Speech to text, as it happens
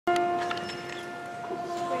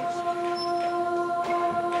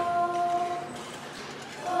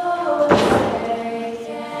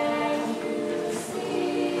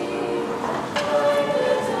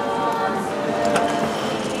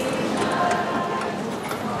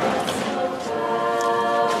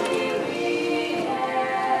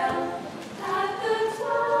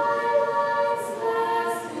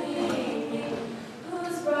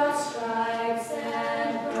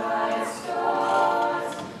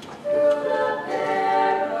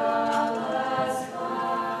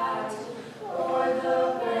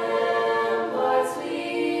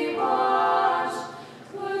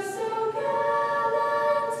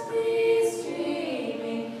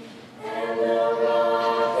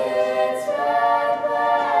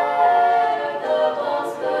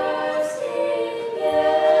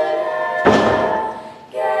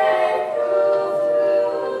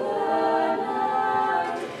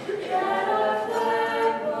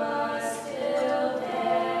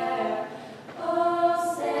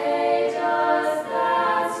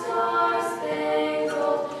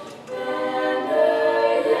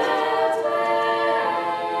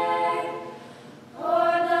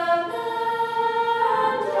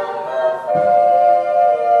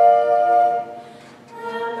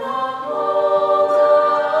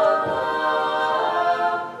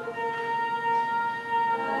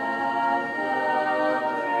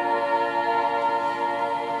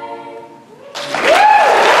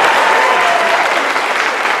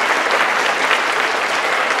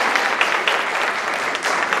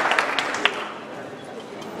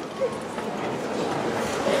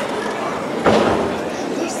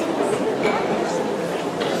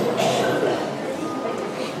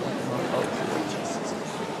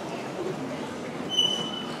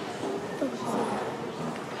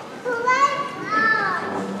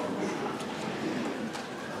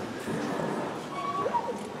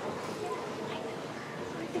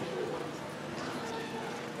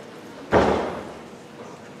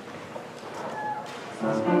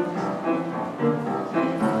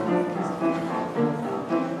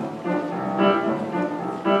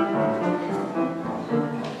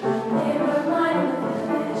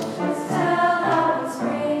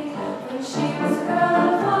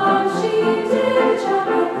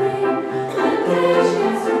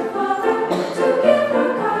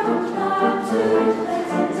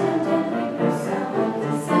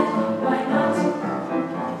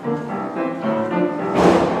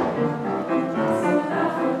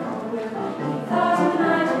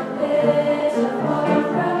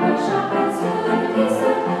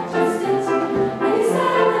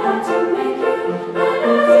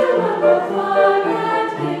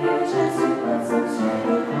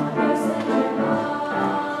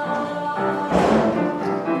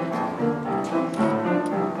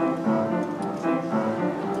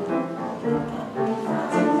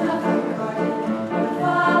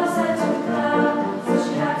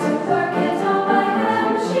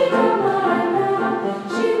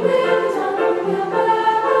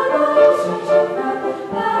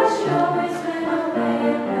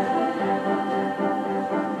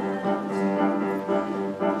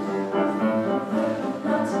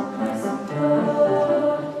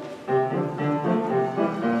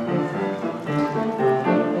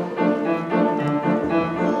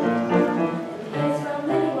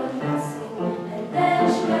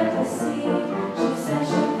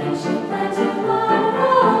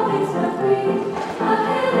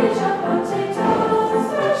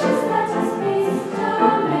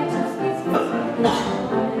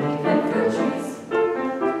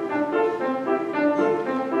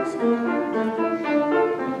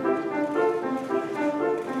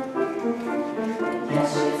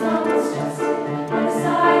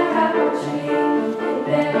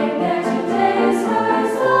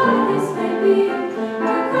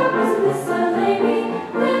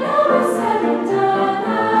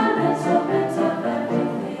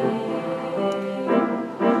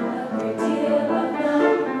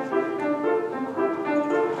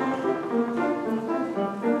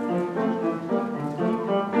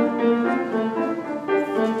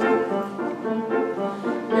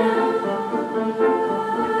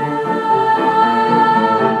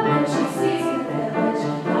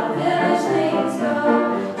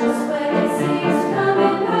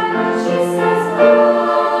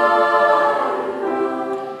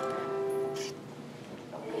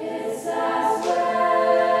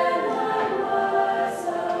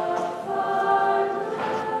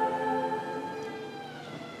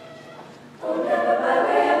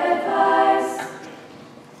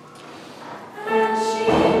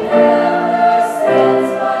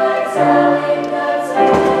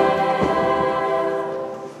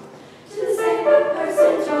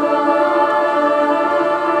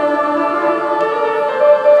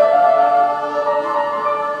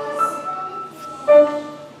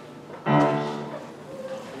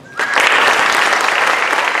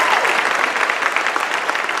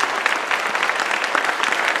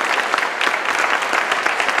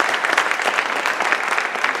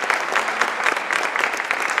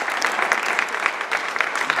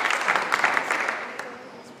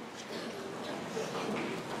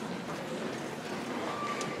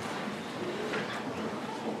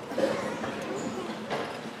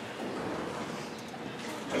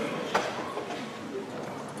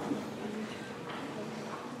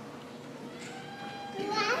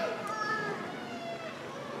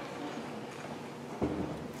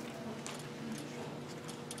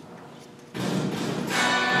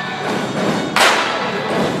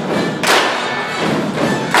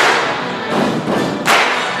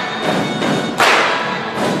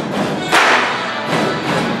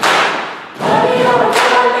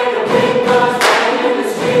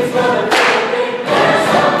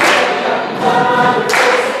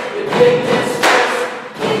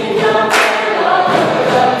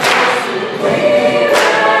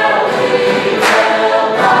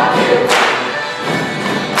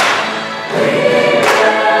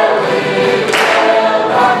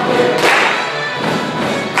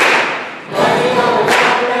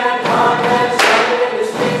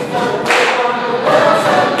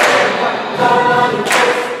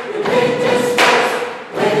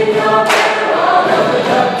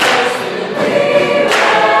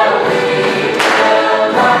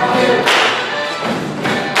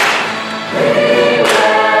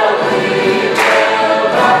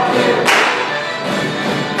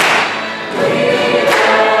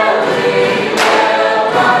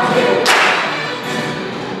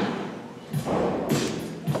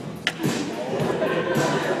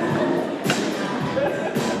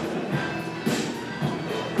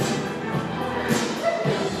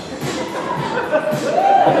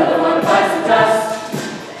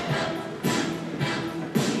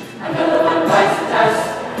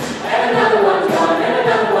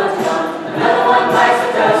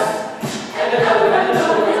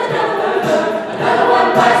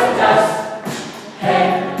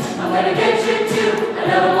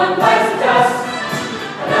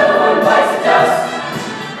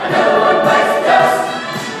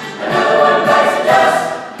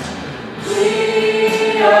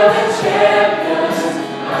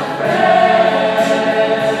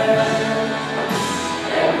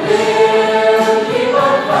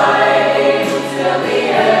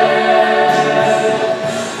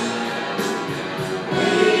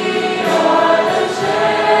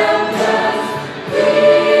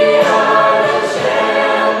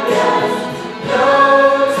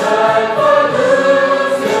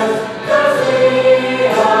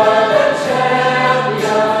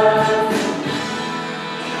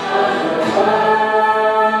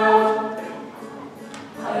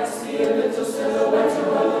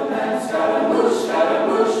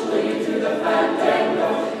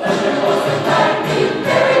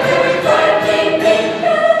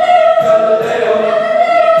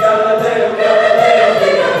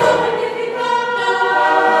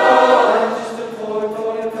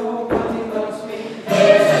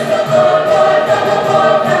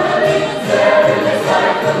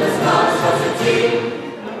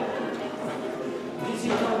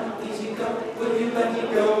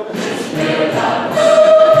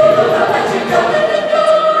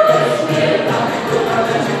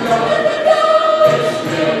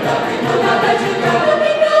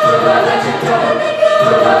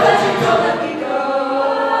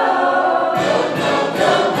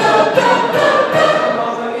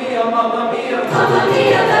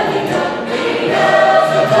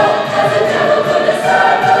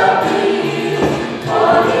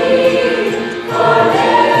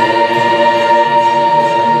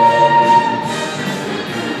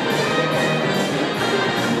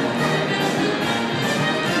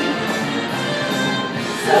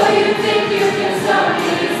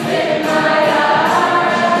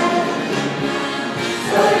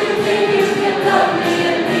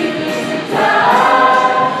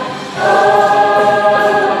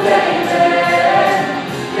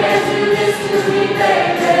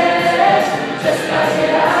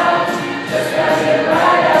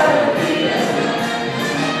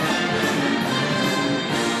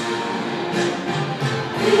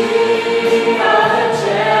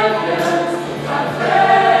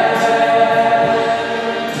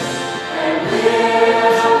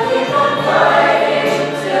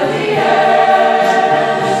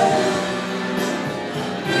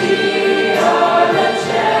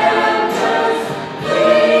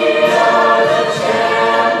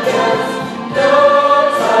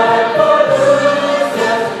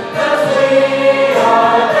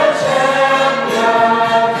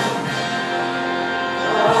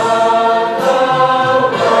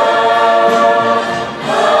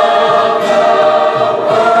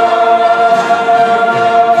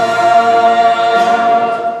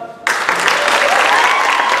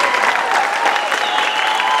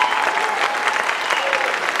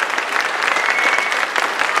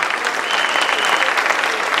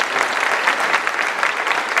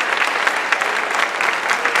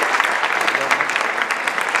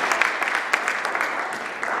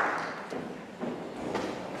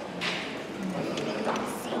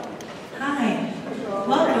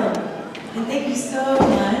And thank you so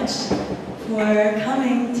much for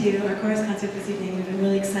coming to our chorus concert this evening. We've been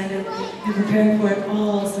really excited and preparing for it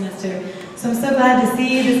all semester. So I'm so glad to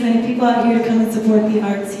see this many people out here to come and support the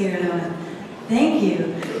arts here at Owen. Thank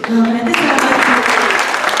you.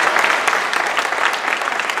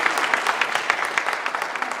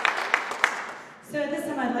 At this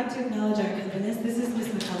time, I'd like to acknowledge our accompanist. This is Miss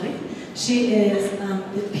McCully. She is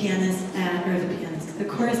the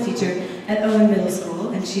chorus teacher at Owen Middle School,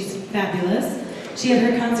 and she's fabulous. She had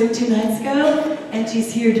her concert 2 nights ago, and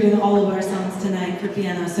she's here doing all of our songs tonight for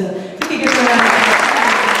piano. So if we could give her a round of applause.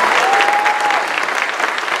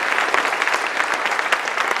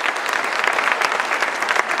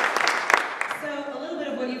 So a little bit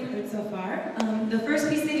of what you've heard so far. The first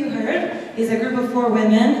piece that you heard is a group of 4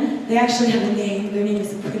 women. They actually have a name. Their name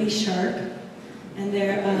is Pretty Sharp, and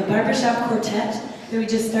they're a Barbershop quartet that we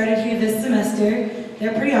just started here this semester.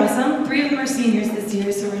 They're pretty awesome. 3 of them are seniors this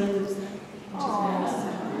year, so we're going to lose them.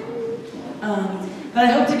 But I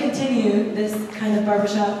hope to continue this kind of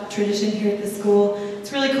barbershop tradition here at the school.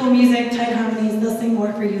 It's really cool music, tight harmonies. They'll sing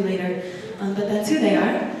more for you later. But that's who they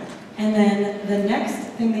are. And then the next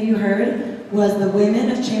thing that you heard was the women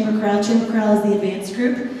of Chamber Chorale. Chamber Chorale is the advanced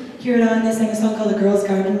group. Here at Owen, they sang a song called The Girls'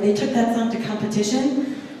 Garden. They took that song to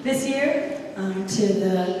competition this year, to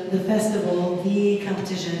the festival, the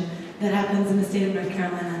competition that happens in the state of North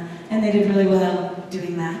Carolina. And they did really well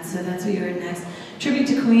doing that, so that's what you heard next. Tribute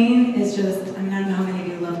to Queen is just, I don't know how many of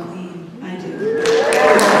you love Queen. I do.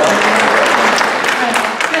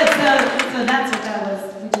 So that's what that was.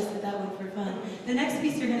 We just did that one for fun. The next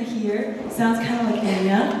piece you're going to hear sounds kind of like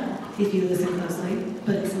Enya, if you listen closely,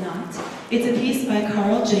 but it's not. It's a piece by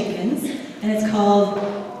Carl Jenkins, and it's called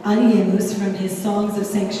Adiemus from his Songs of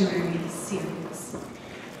Sanctuary series.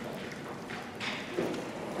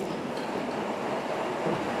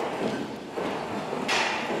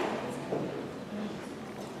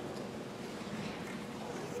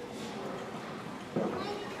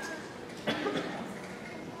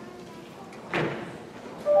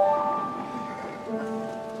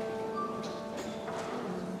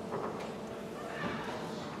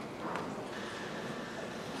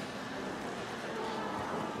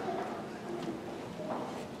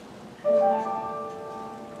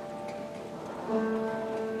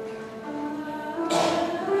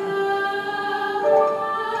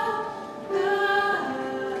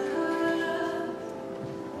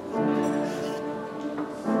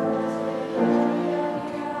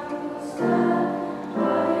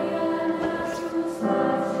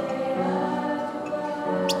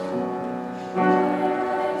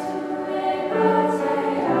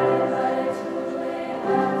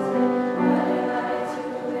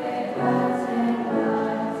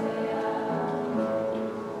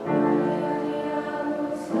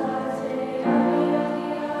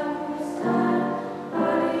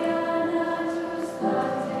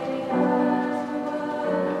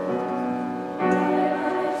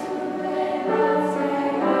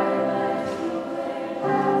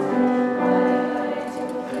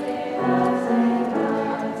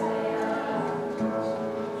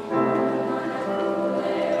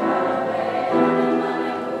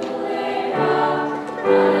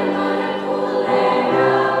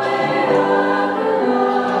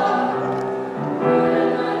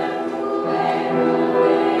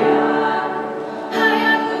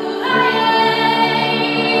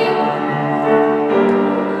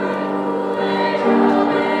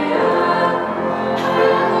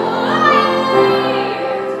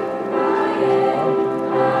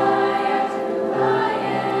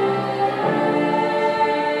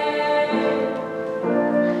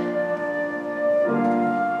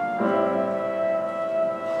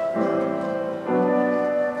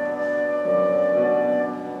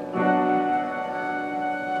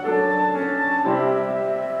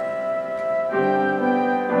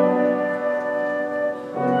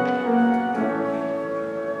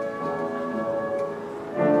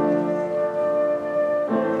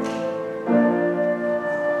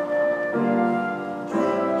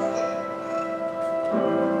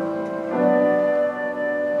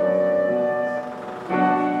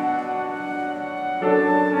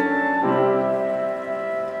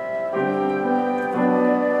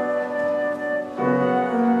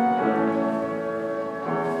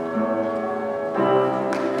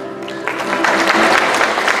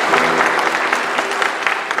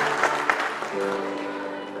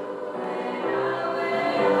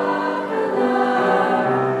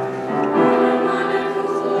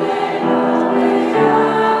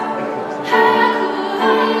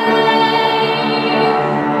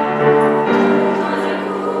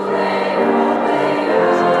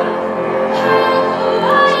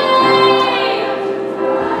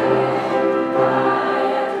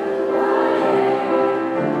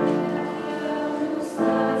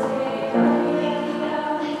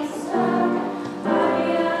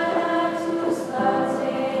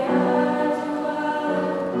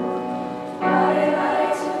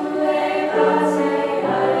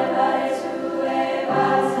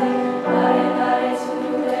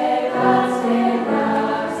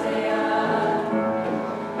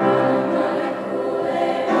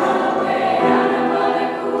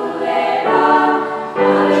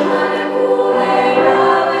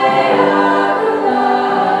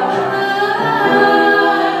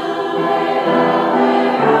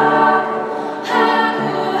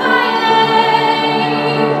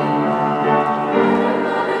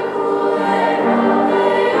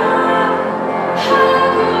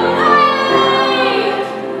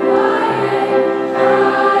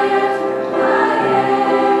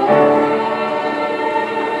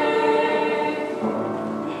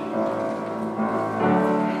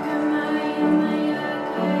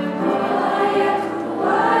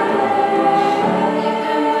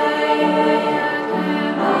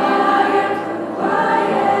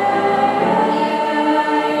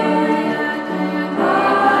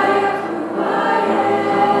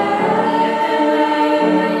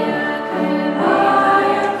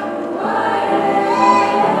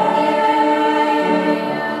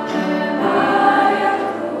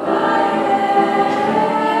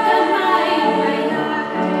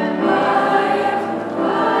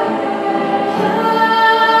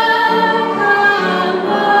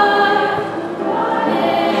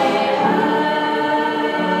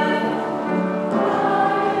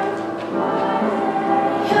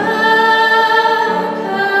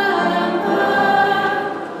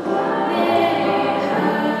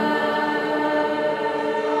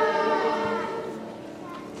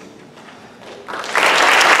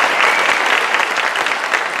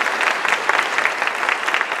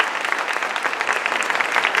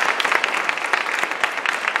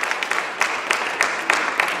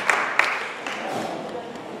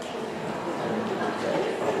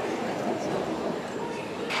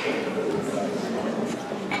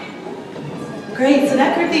 Great, so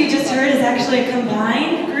that group that you just heard is actually a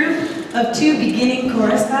combined group of 2 beginning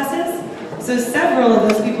chorus classes. So several of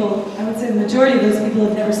those people, I would say the majority of those people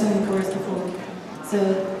have never sung in chorus before. So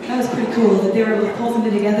that was pretty cool that they were able to pull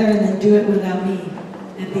something together and then do it without me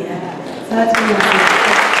at the end. So that's pretty awesome.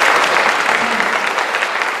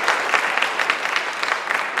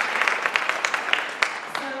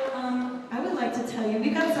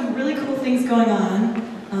 We've got some really cool things going on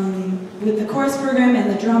with the chorus program and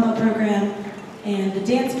the drama program and the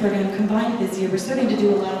dance program combined this year. We're starting to do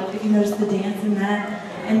a lot of, if you notice the dance in that,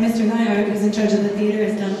 and Mr. Nyhart, who's in charge of the theater,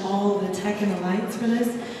 has done all the tech and the lights for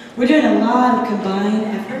this. We're doing a lot of combined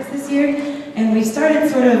efforts this year, and we started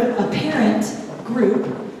sort of a parent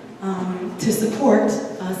group to support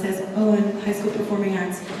us as Owen High School Performing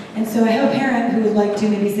Arts. And so I have a parent who would like to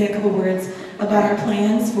maybe say a couple words about our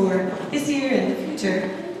plans for this year and the future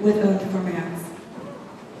with Owen Performing Arts.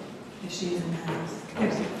 If she is in the house.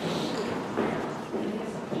 There's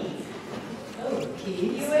oh,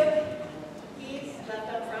 keys. Keys left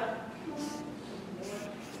up front.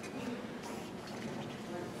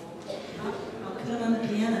 I'll put them on the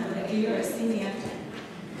piano, but if you are see me after.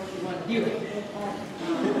 Buick.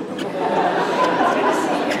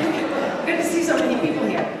 Good to see so many people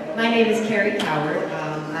here. My name is Carrie Coward.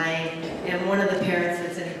 I am one of the parents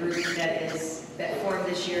that's in a group that formed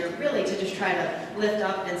this year, really to just try to lift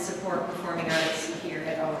up and support performing arts here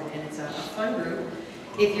at Owen, and it's a fun group.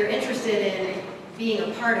 If you're interested in being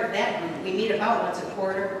a part of that group, we meet about once a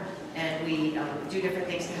quarter, and we do different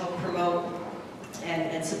things to help promote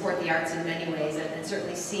and support the arts in many ways, and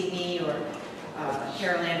certainly see me or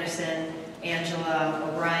Carol Anderson, Angela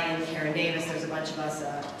O'Brien, Karen Davis, there's a bunch of us,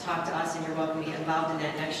 talk to us, and you're welcome to get involved in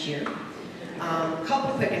that next year. A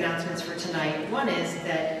couple quick announcements for tonight. One is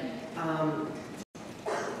that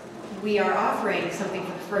we are offering something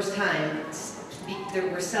for the first time.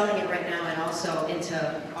 We're selling it right now and also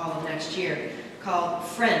into all of next year, called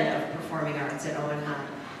Friend of Performing Arts at Owen High.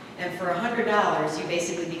 And for $100, you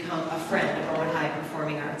basically become a friend of Owen High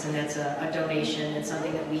Performing Arts, and that's a donation and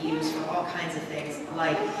something that we use for all kinds of things,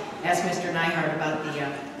 like ask Mr. Nyhart about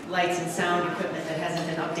the lights and sound equipment that hasn't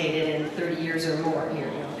been updated in 30 years or more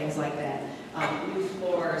here, things like that. New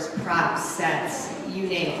floors, props, sets, you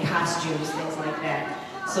name it, costumes, things like that.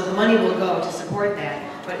 So the money will go to support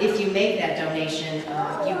that, but if you make that donation,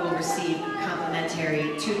 you will receive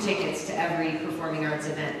complimentary 2 tickets to every performing arts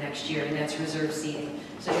event next year, and that's reserved seating.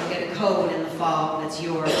 So you'll get a code in the fall that's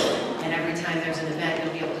yours, and every time there's an event,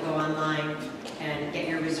 you'll be able to go online and get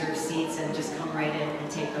your reserved seats and just come right in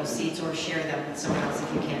and take those seats or share them with someone else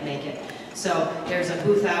if you can't make it. So there's a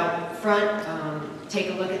booth out front.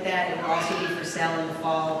 Take a look at that. It will also be for sale in the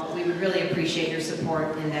fall. We would really appreciate your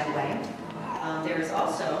support in that way. There is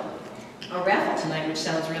also a raffle tonight, which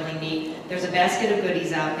sounds really neat. There's a basket of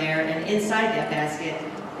goodies out there, and inside that basket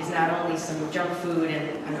is not only some junk food and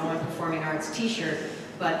an Owen Performing Arts t-shirt,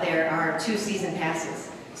 but there are 2 season passes.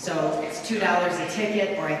 So it's $2 a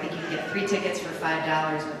ticket, or I think you can get 3 tickets for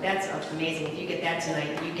 $5, but that's amazing. If you get that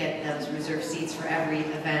tonight, you get those reserved seats for every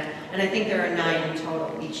event. And I think there are 9 in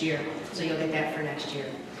total each year, so you'll get that for next year.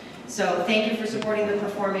 So thank you for supporting the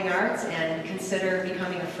performing arts, and consider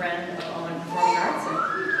becoming a friend of Owen Performing Arts. And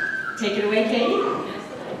take it away, Katie.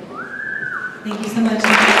 Thank you so much.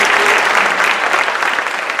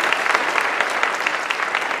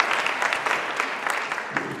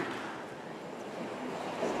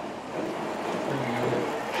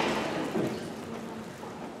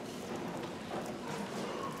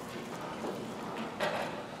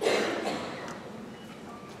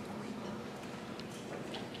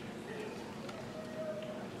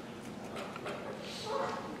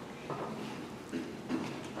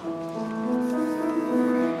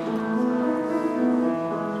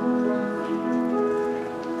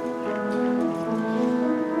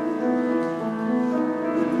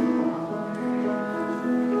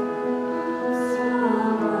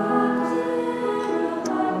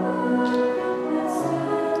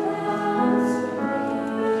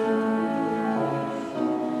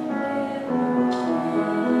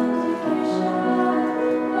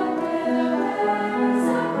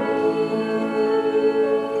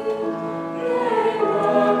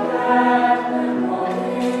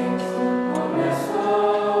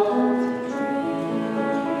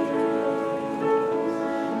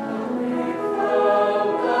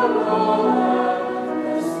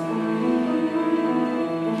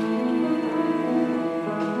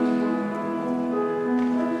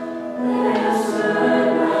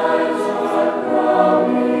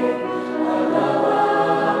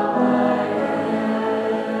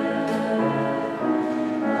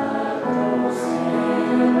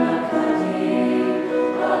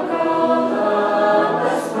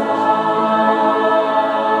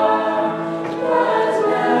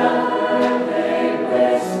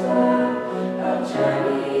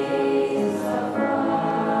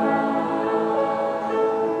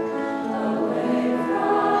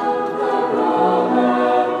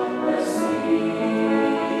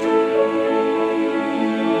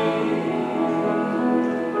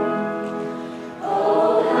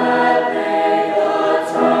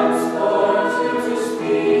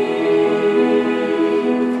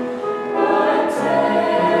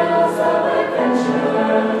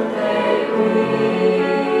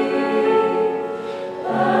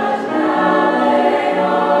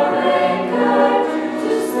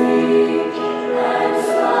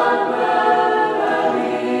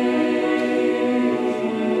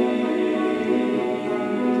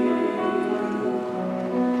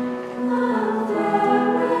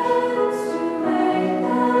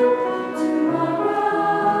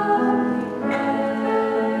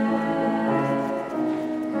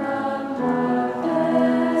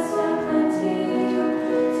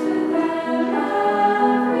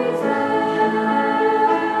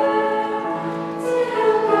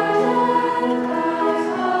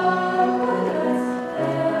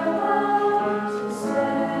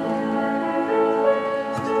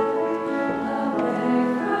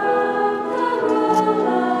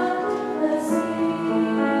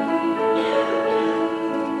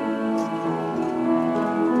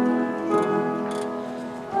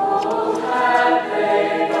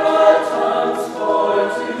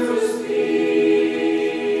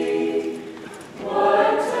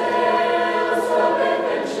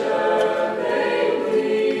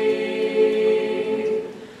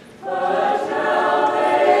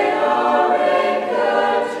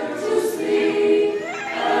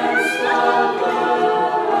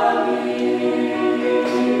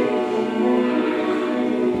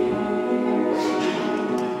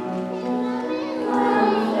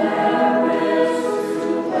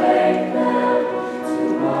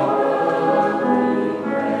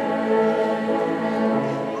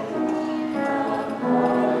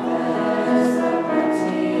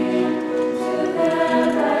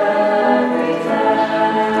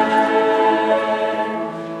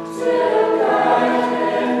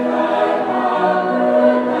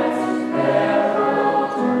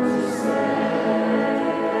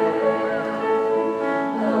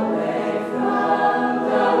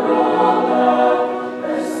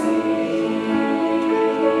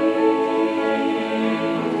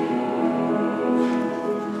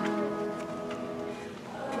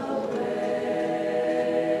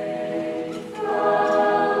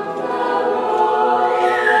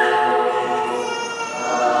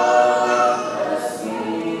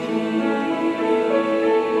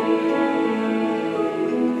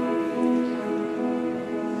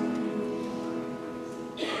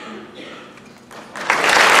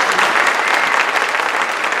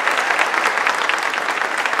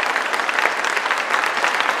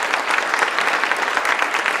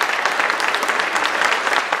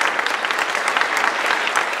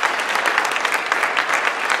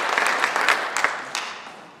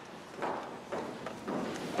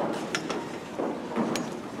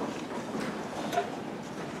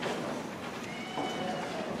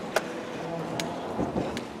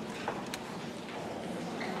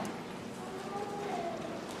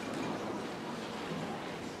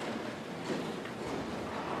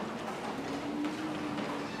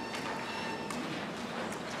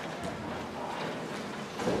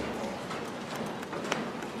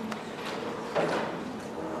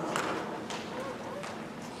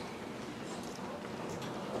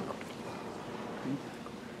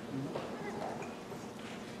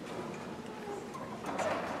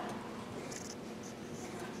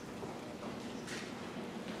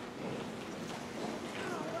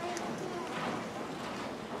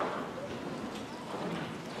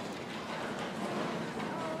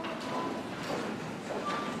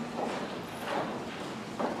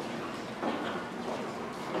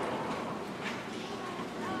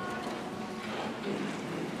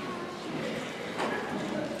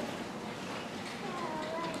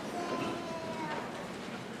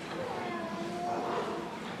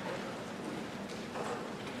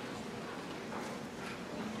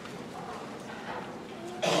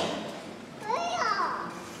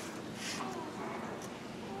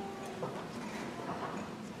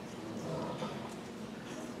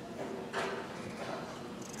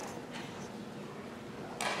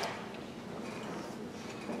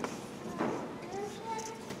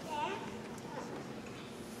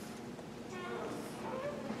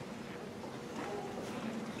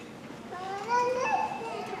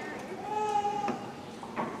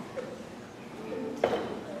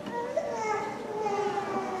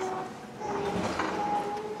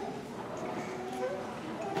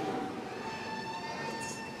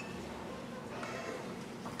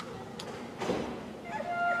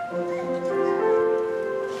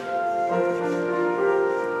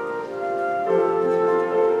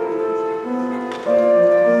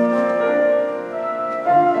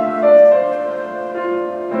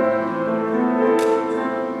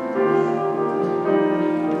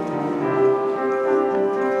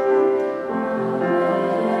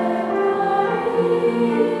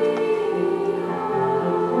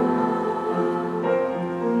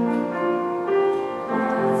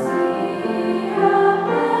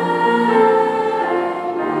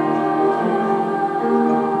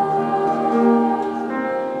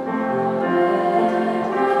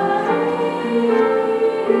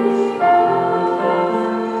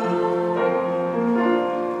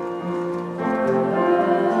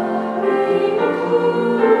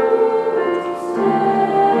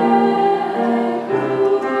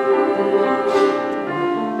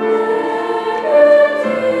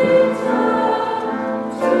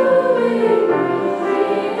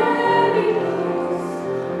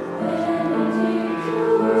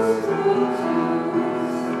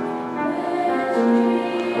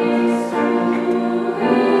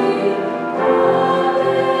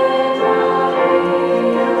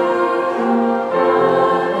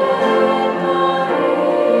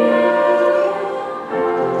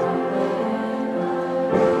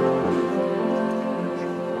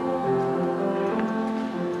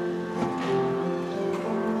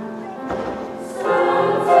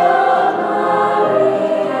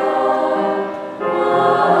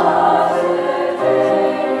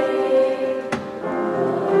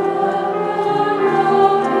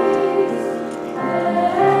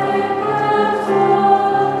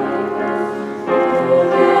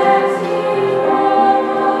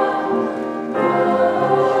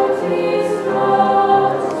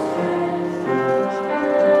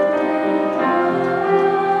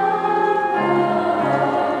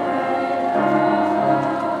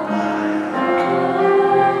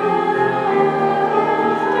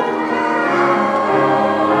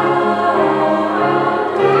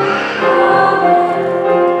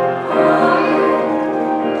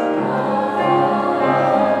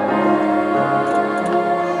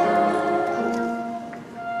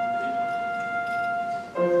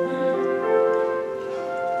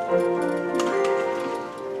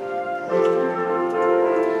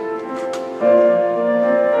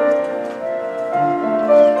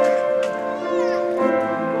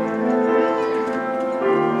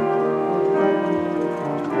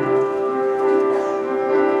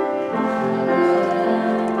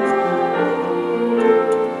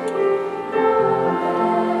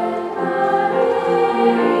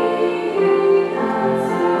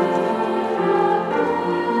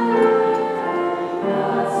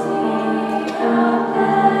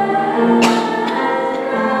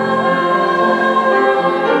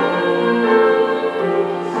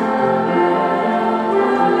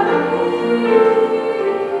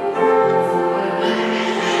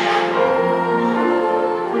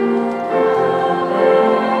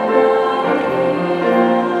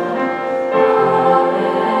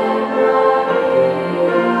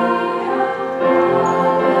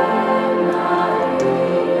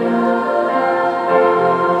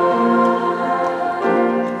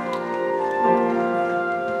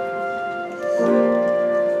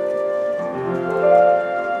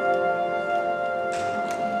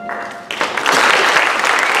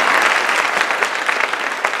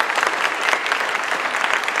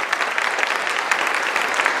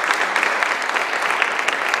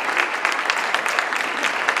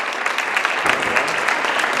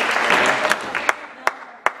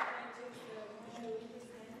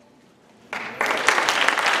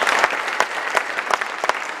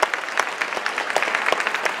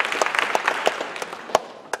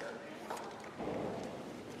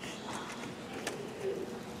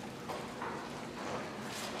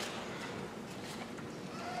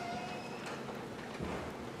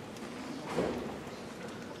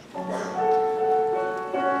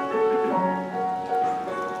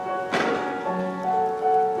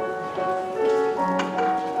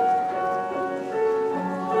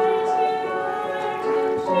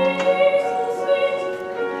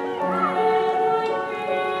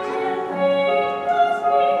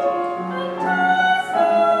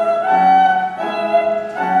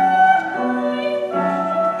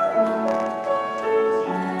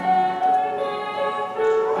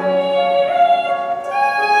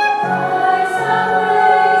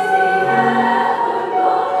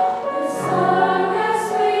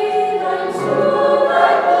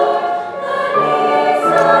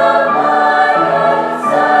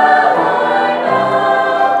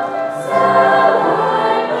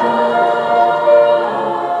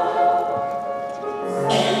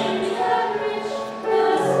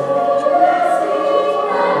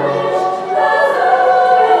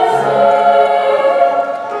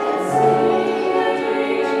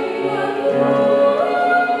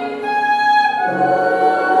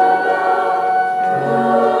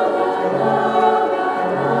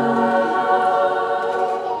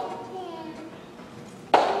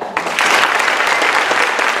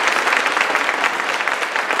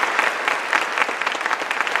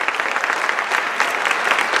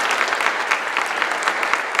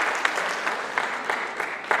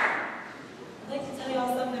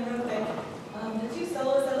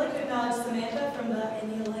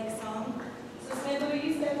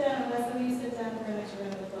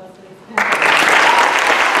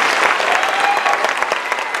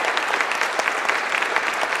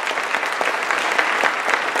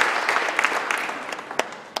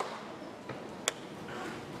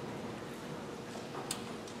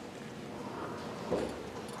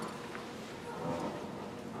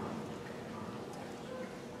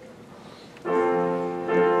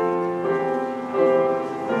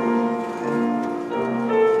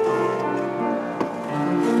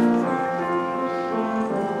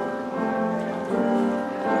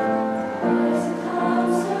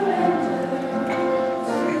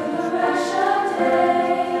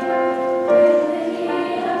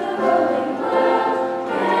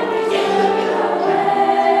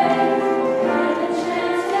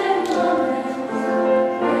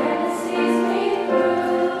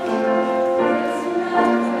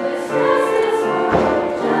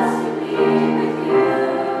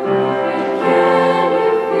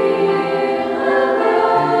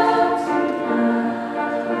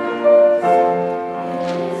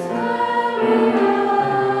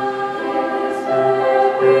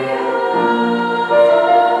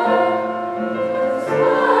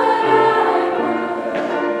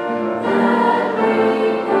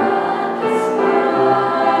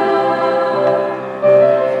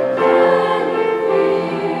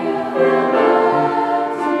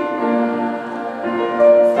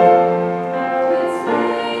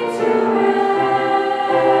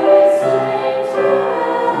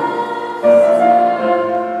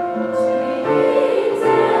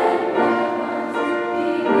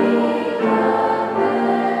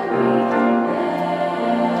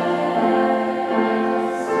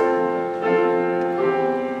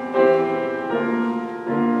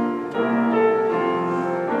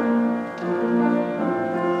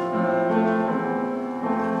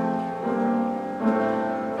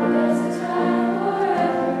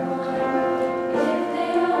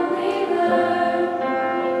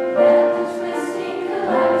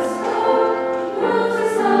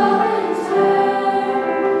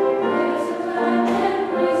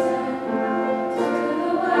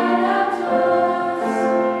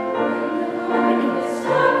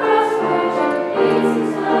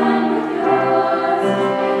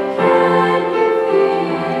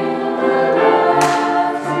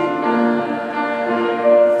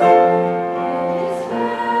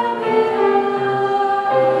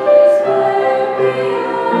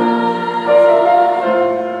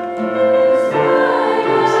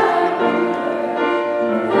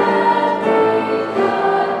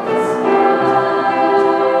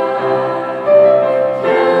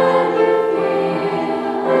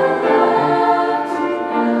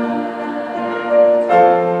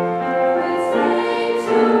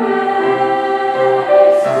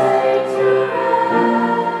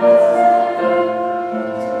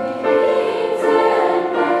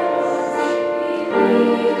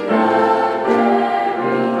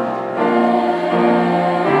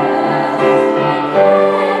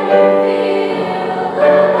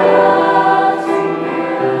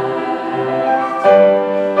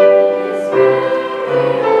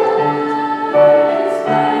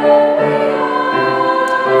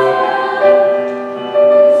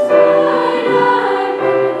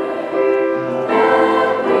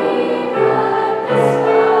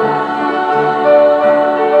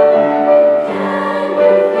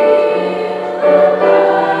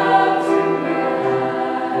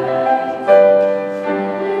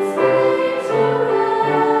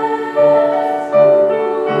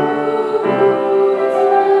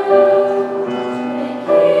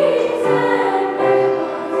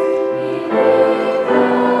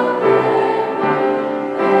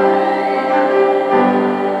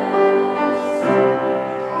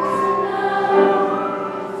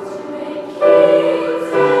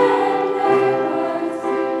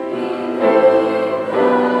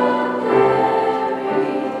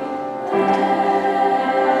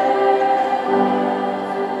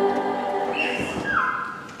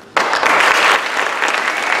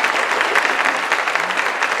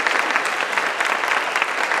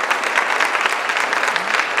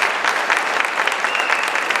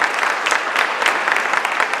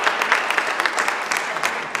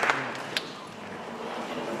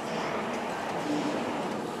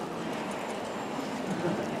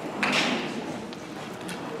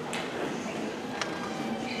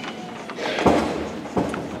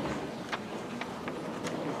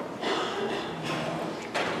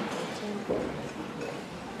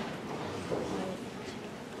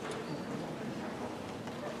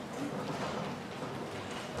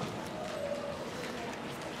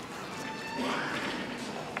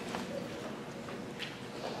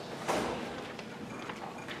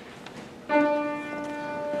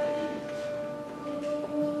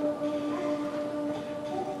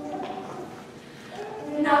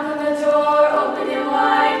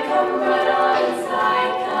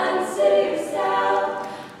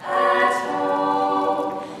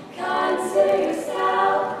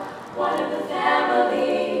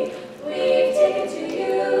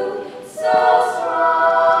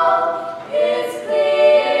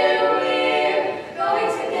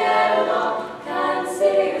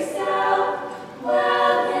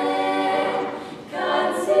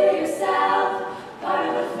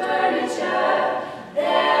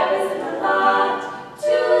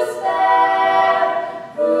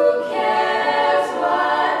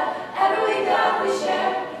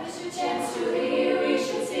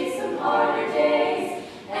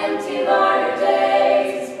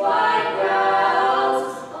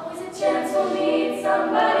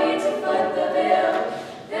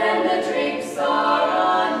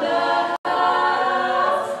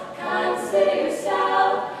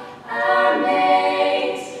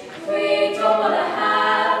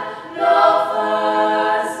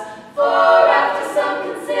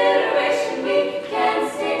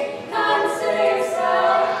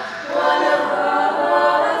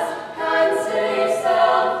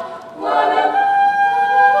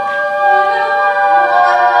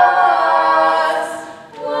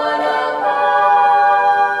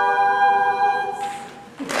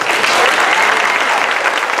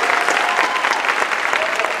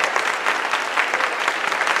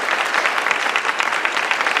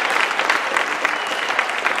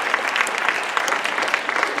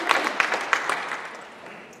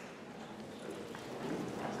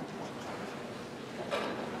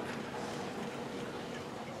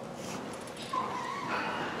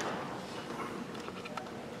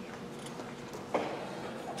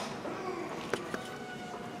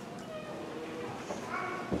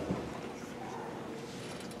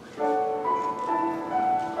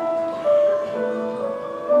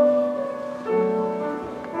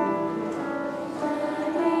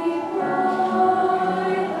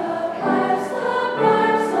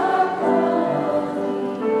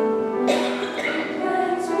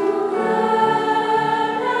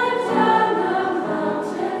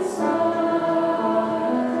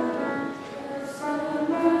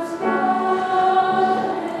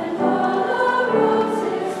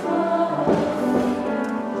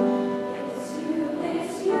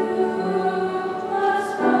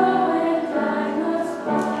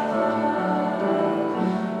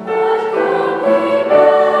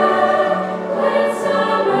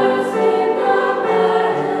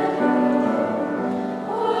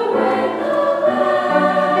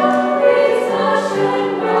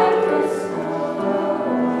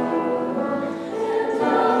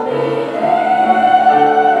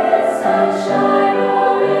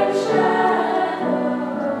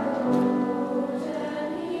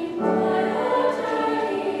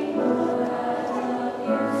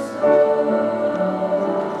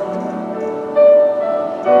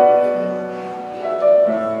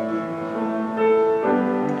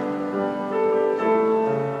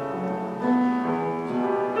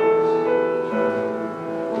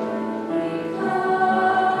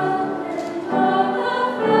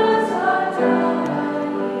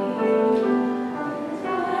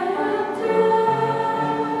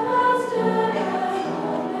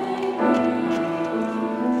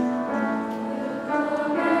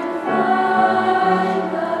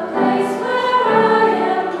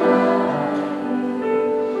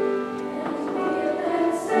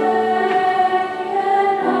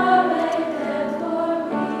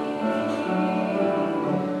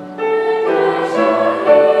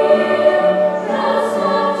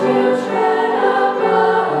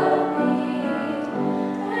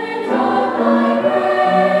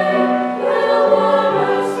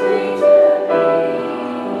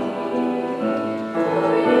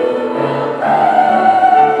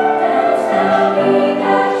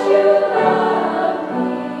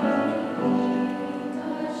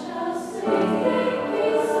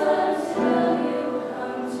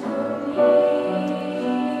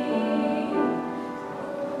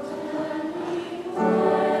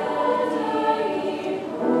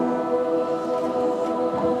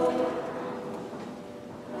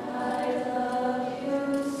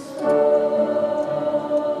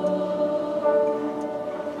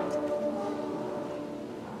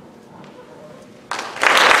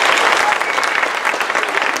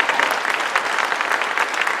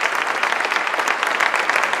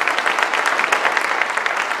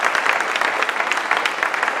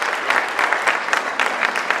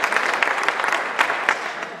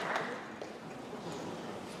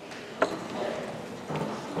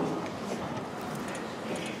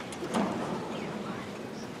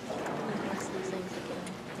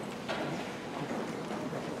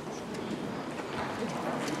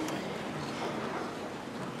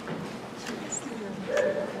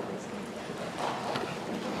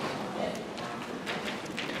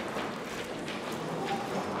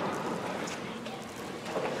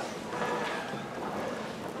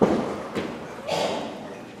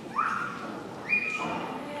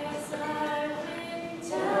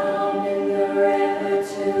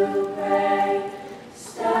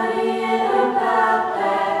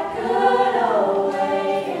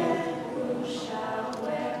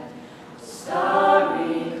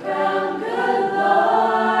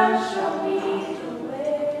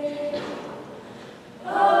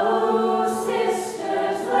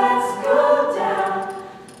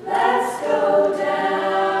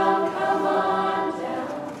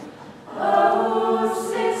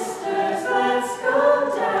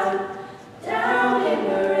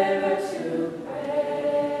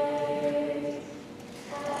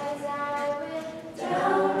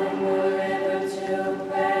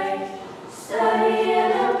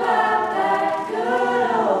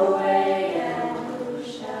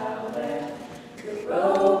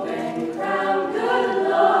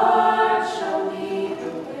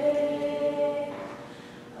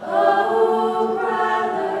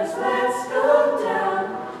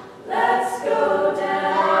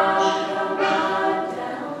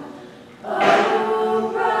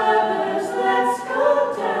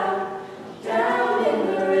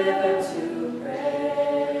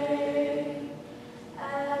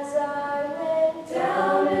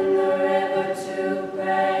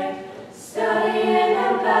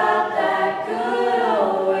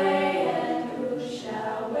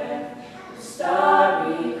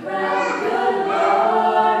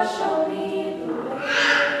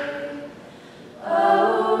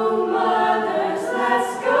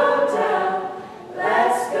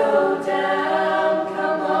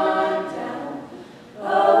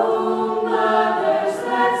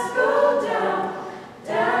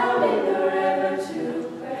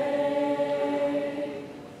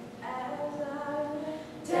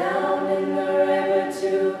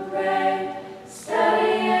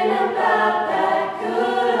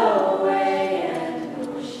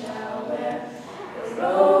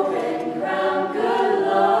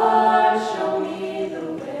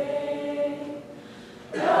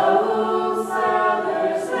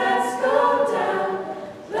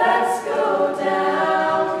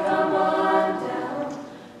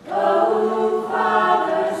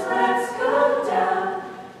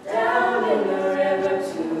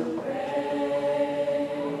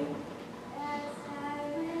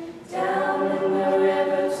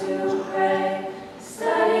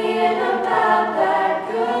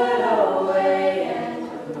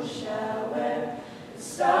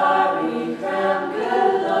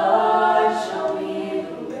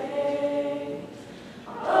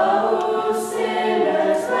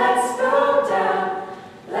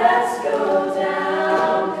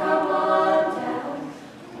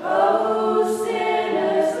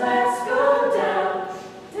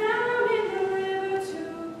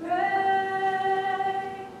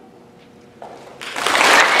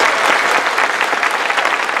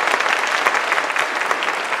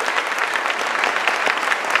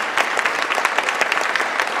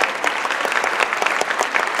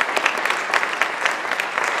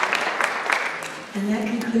 And that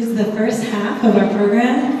concludes the first half of our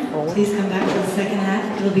program. Please come back for the second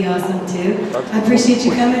half. It'll be awesome too. I appreciate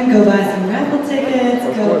you coming. Go buy some raffle tickets,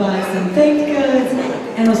 go buy some baked goods,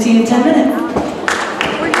 and we'll see you in 10 minutes.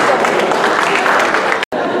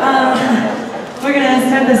 We're going to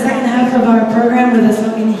start the second half of our program with a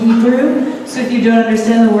song in Hebrew. So if you don't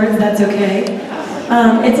understand the words, that's okay.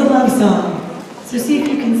 It's a love song. So see if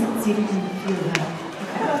you can feel that.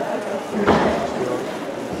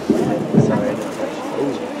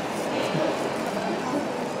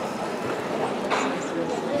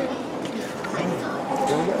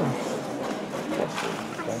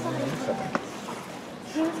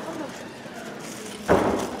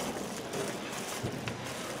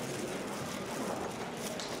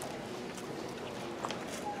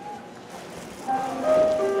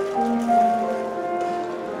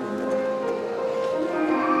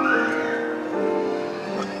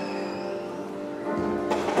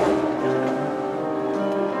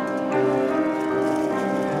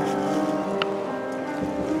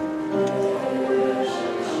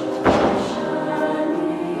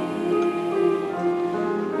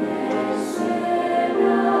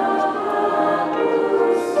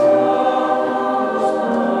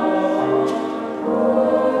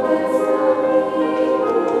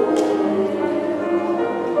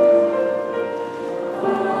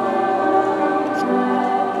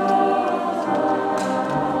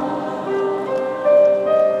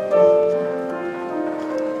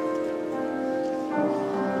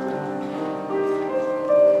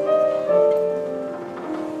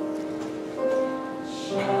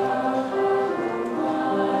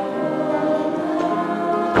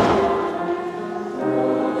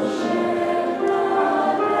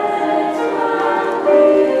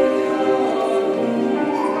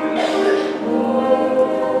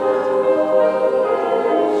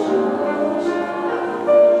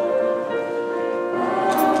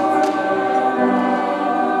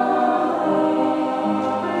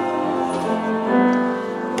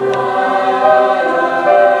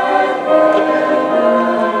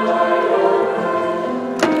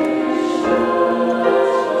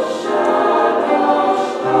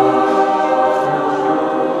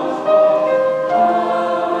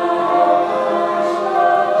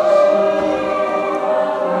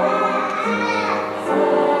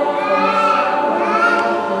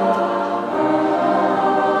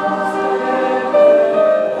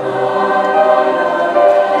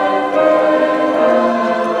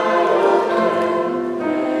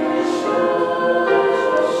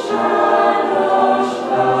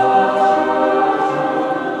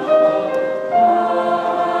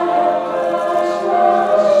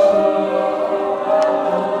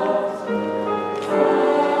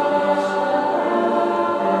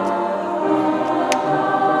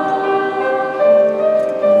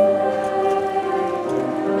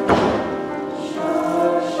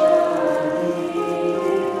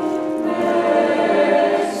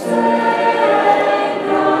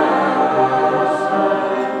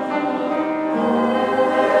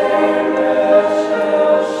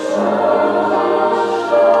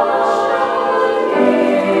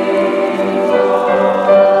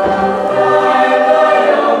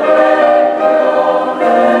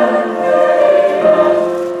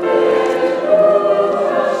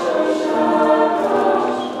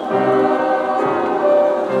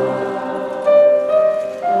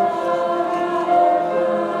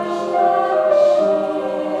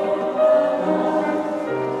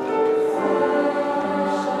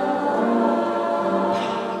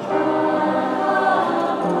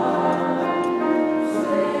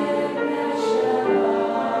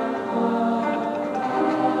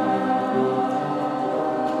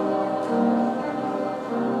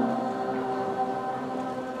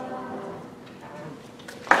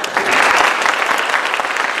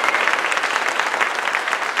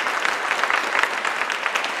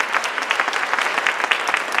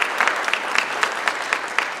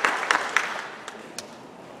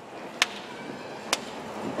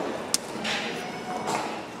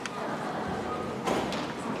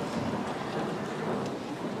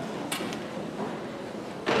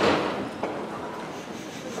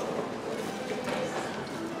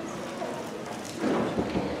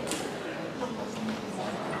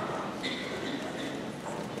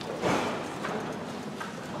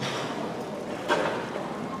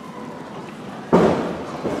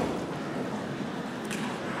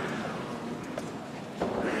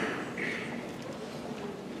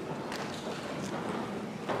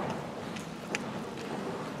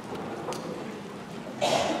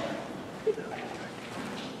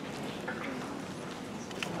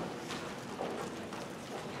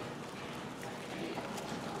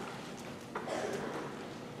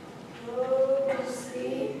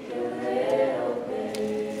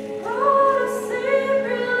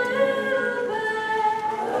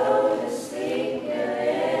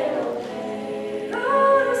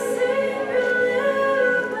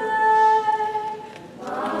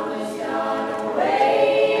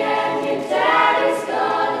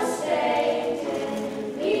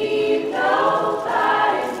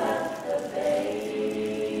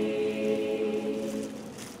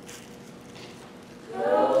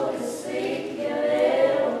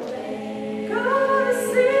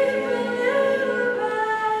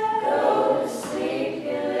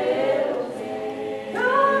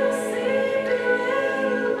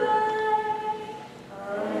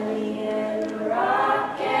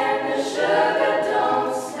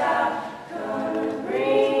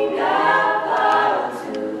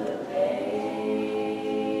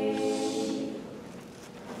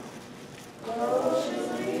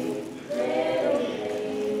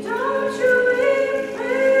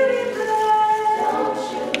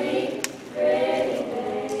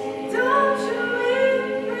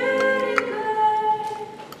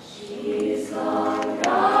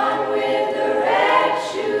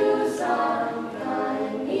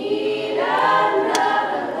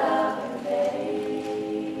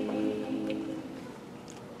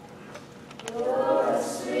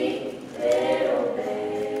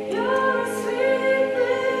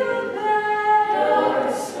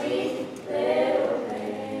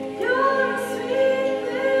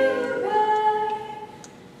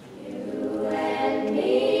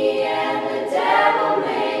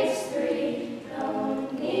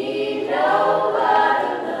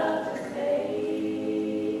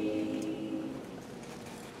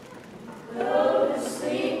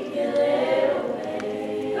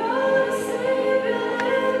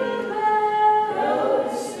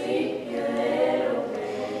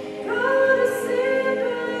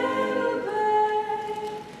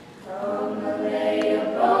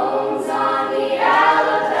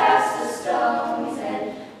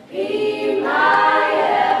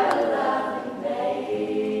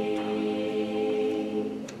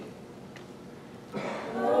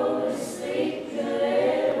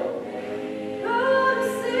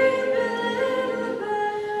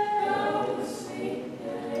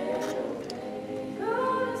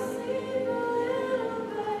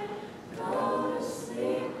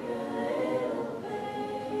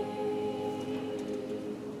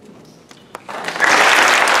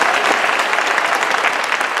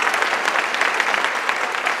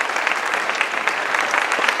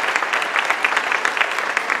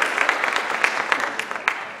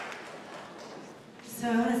 So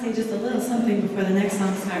I want to say just a little something before the next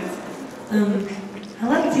song starts. I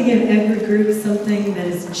like to give every group something that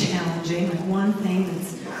is challenging, like one thing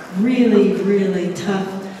that's really, really tough,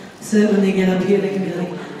 so that when they get up here, they can be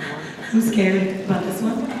like, I'm scared about this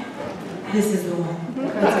one. This is the one.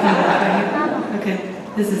 That's kind of right here.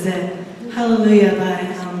 Okay, this is it. Hallelujah by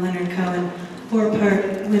Leonard Cohen,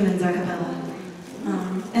 4-part women's a cappella.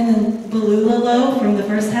 And then Balulalo from the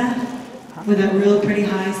first half, with that real pretty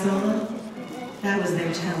high solo. That was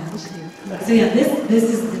their challenge. So yeah, this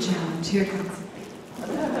is the challenge. Here it comes.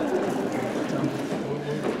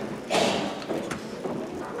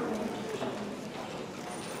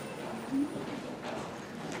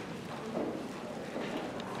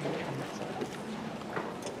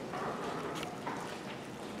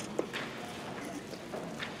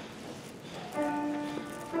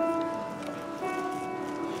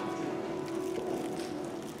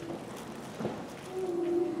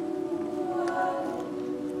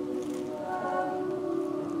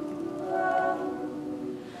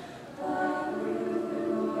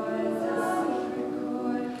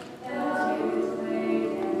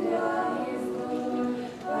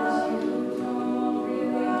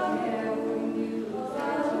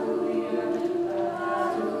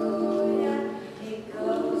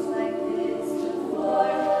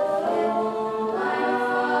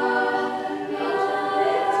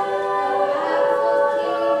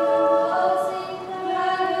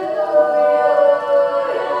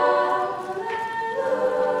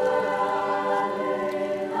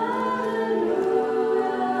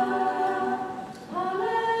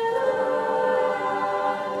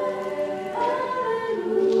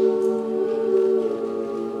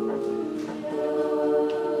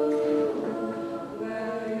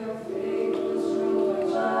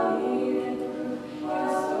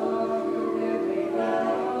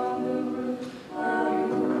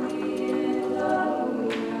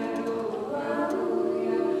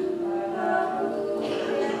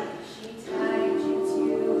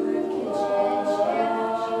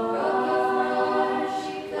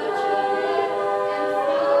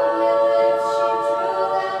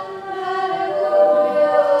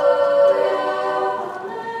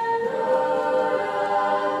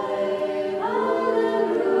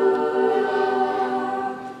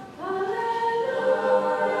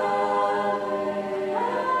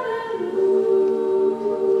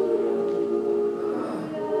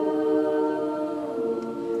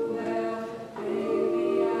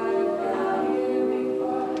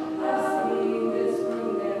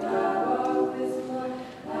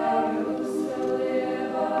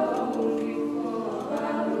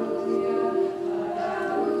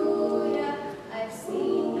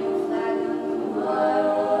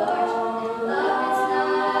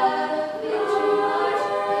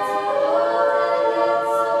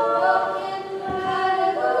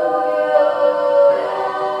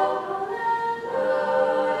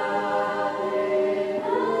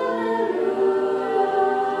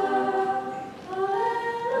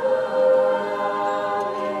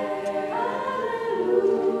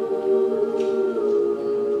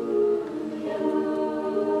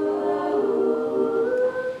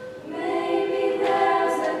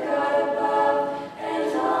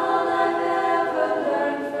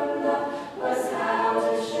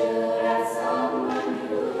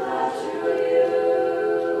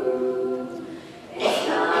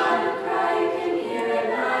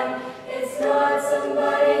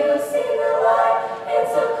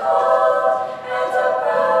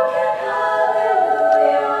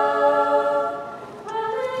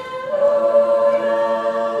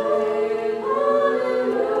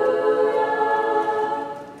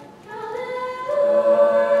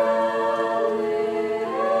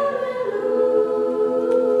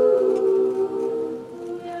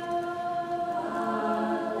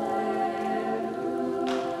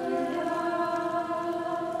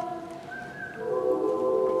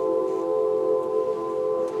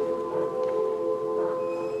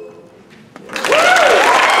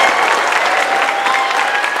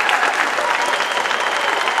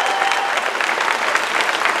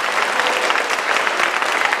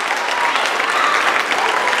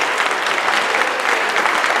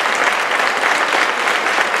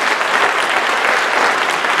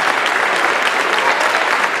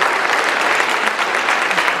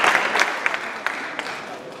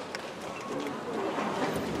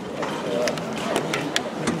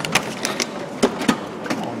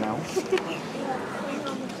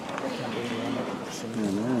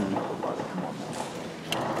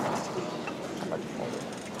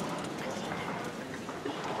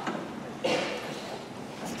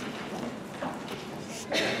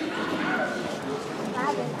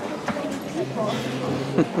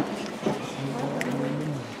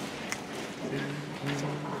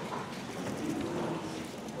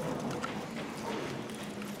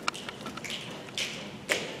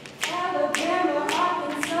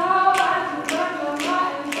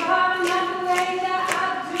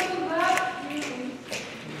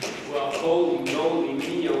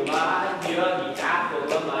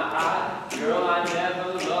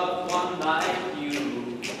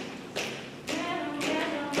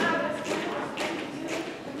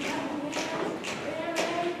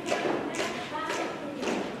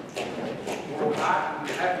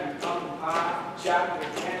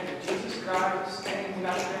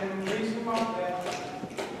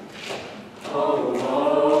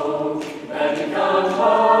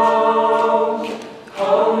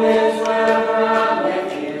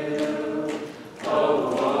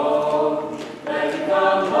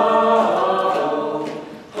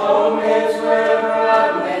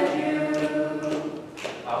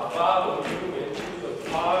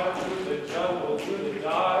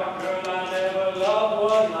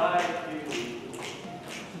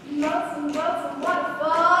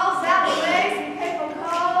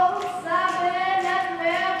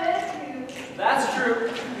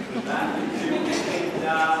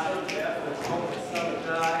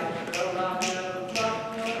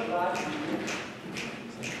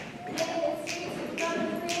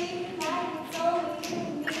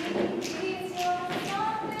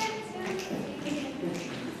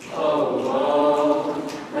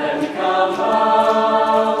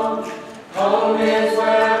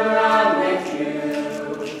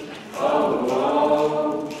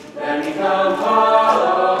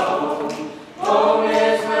 Home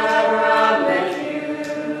is wherever I'm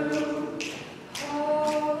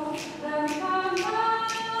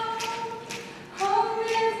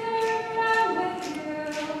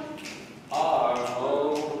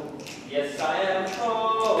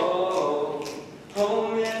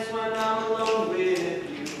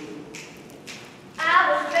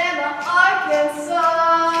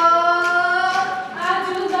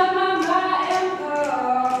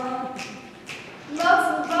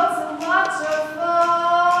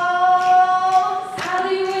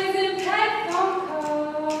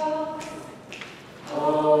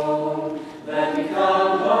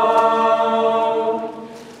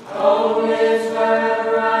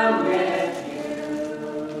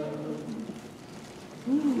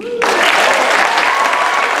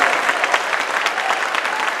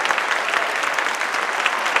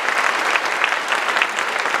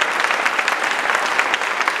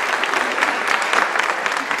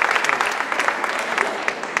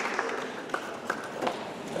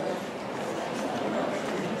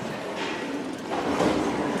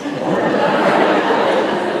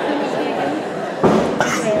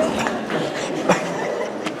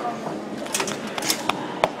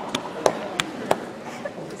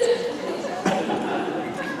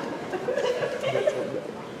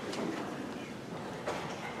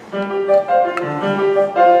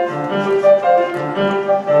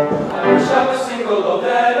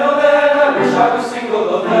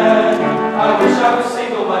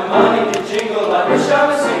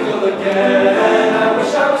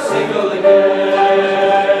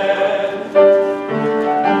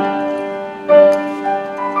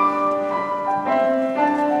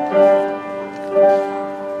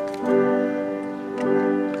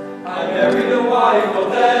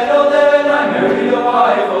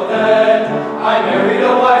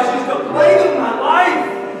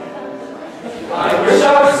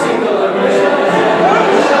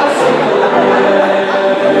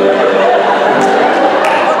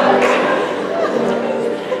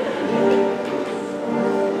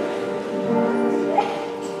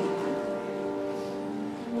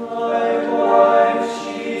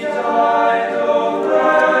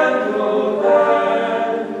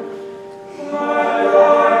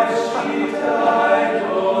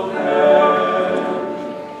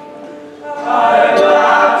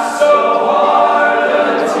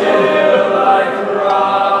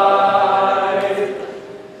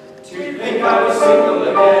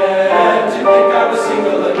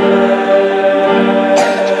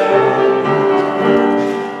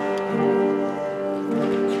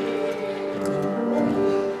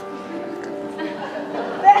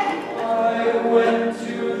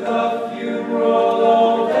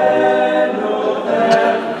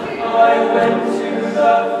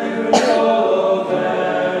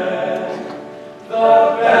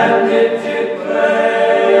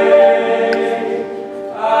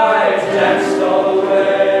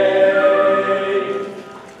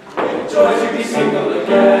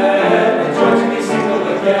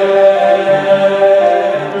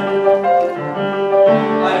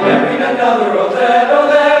another, oh then,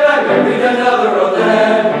 I married another, oh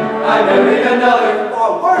then, I married another,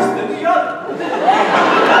 or worse than the other.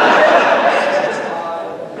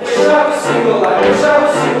 I wish I was single, I wish I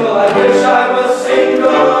was single, I wish I was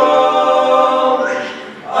single.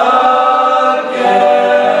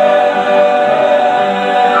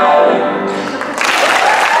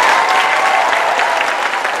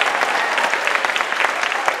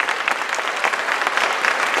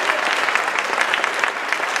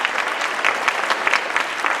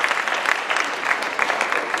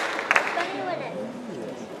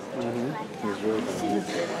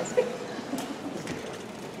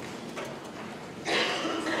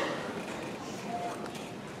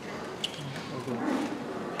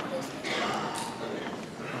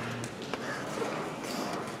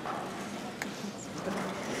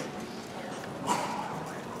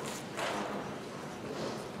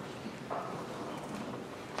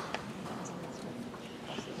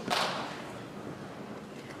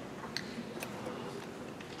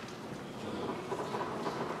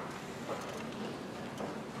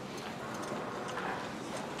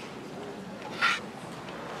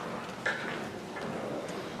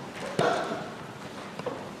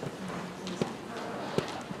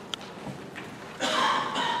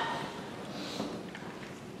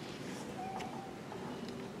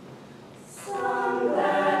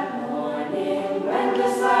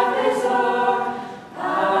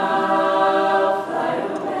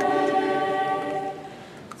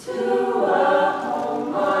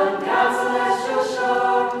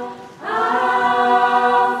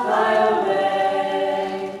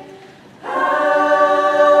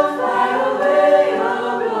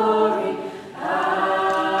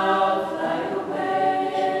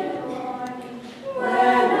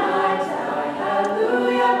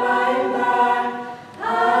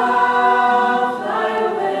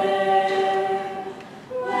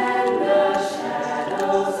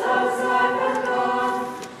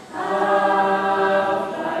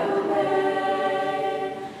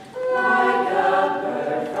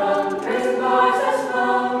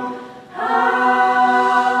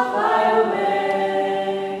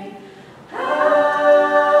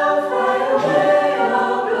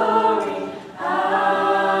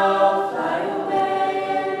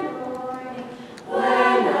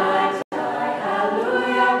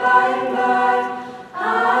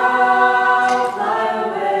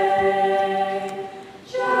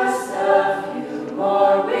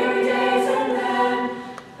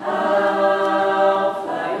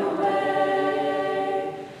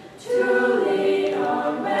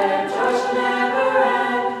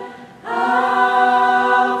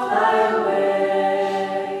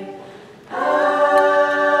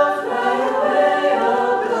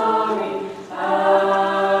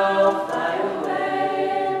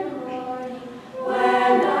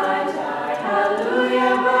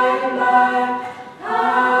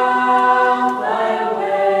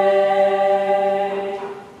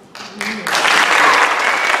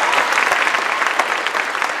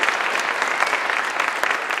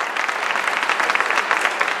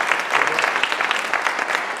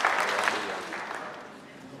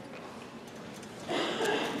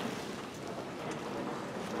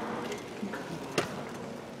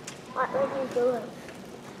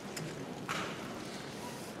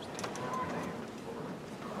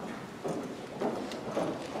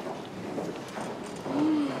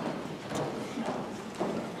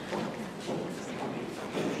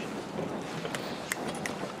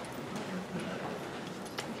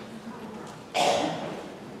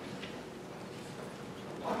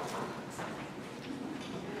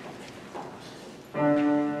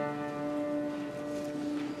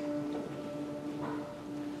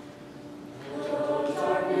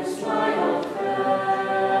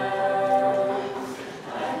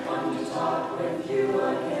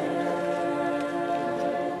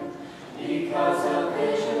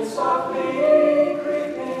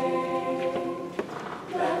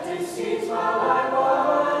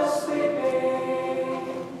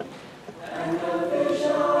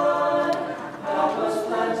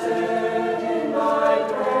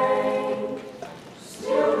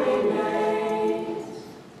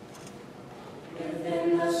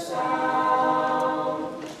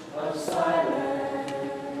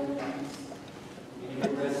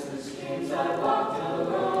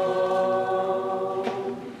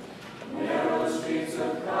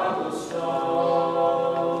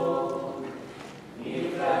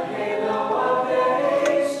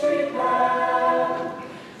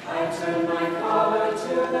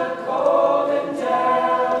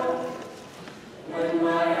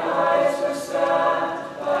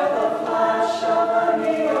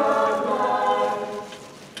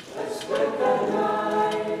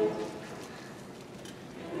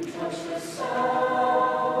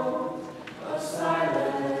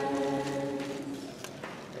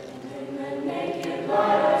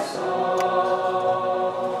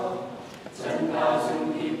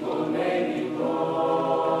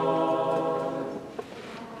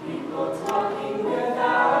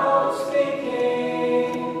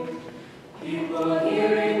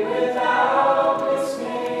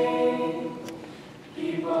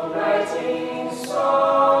 writing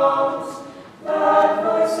songs that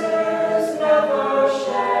voices never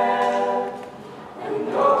share, and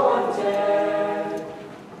no one dared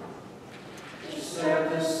disturb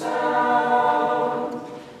the sound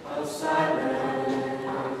of silence.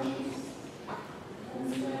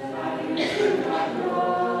 And then I did not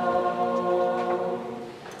know,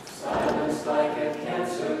 silence like a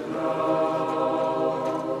cancer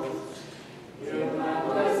grows. Hear my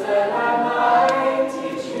words that I might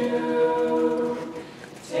teach you,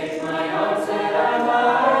 take my arms that I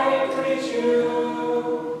might reach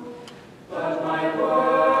you, but my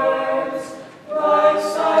words like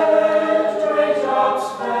silent raindrops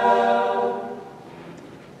fell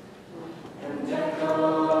and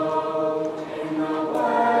echoed in the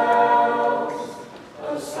wells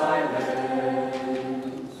of silence,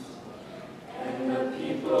 and the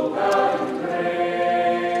people bowed and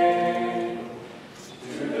prayed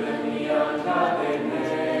to the neon god they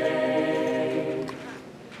made,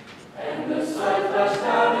 and the sun flashed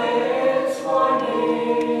down its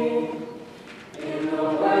warning in the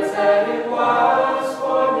words that it was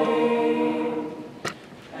forming,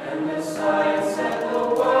 and the sign said the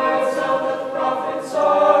words of the prophets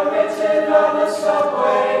are written on the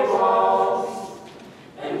subway walls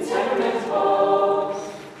and tenement halls,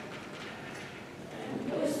 and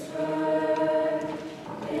whispered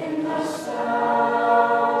in the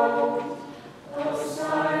sound of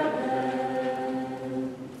silence.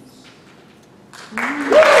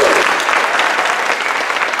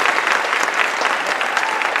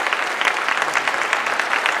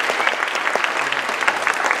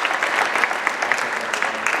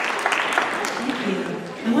 Thank you.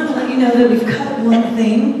 I want to let you know that we've cut one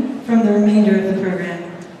thing from the remainder of the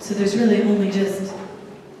program, so there's really only just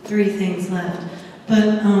 3 things left.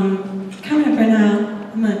 But coming up right now,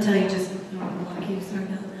 I'm going to tell you just,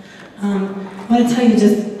 I want to tell you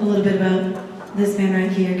just a little bit about this man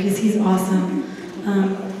right here, because he's awesome.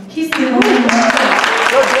 He's the only one.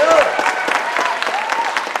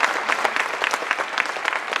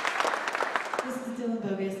 This is Dylan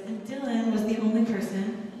Bogus, and Dylan was the only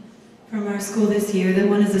person from our school this year that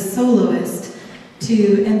won as a soloist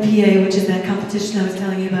to MPA, which is that competition I was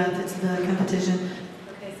telling you about. That's the competition.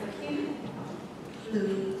 Okay, so can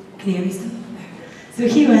you hear me still? So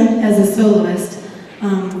he went as a soloist,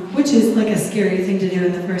 which is like a scary thing to do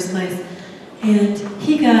in the first place. And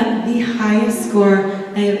he got the highest score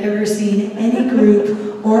I have ever seen any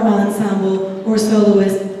group or ensemble or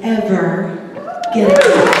soloist ever get.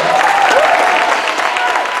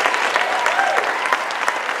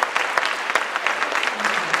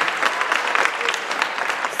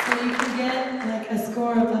 So you can get like a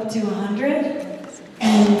score of up to 100,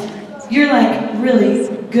 and you're like really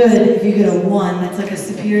good if you get a 1. That's like a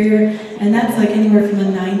superior, and that's like anywhere from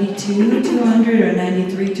a 92 to 100 or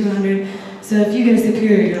 93 to 100. So if you get a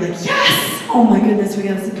superior, you're like, yes! Oh my goodness, we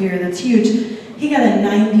got a superior. That's huge. He got a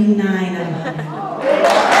 99 out of 100.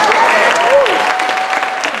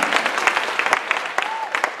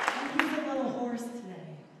 He's a little hoarse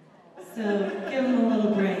today, so give him a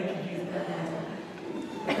little break if he's bad.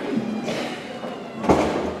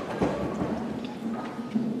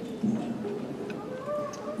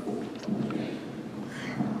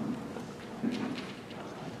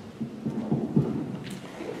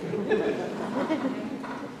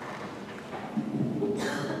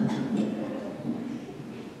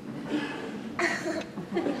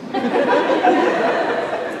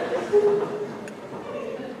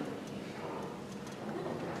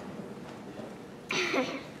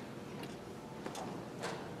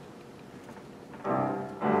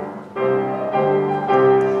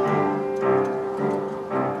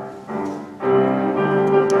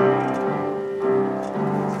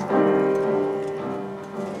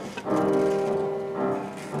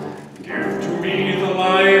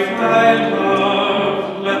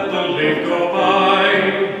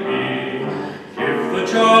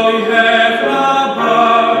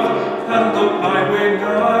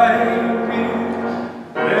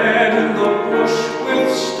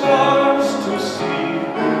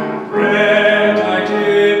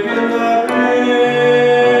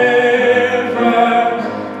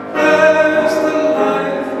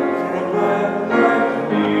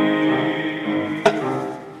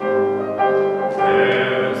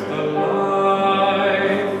 There's the light.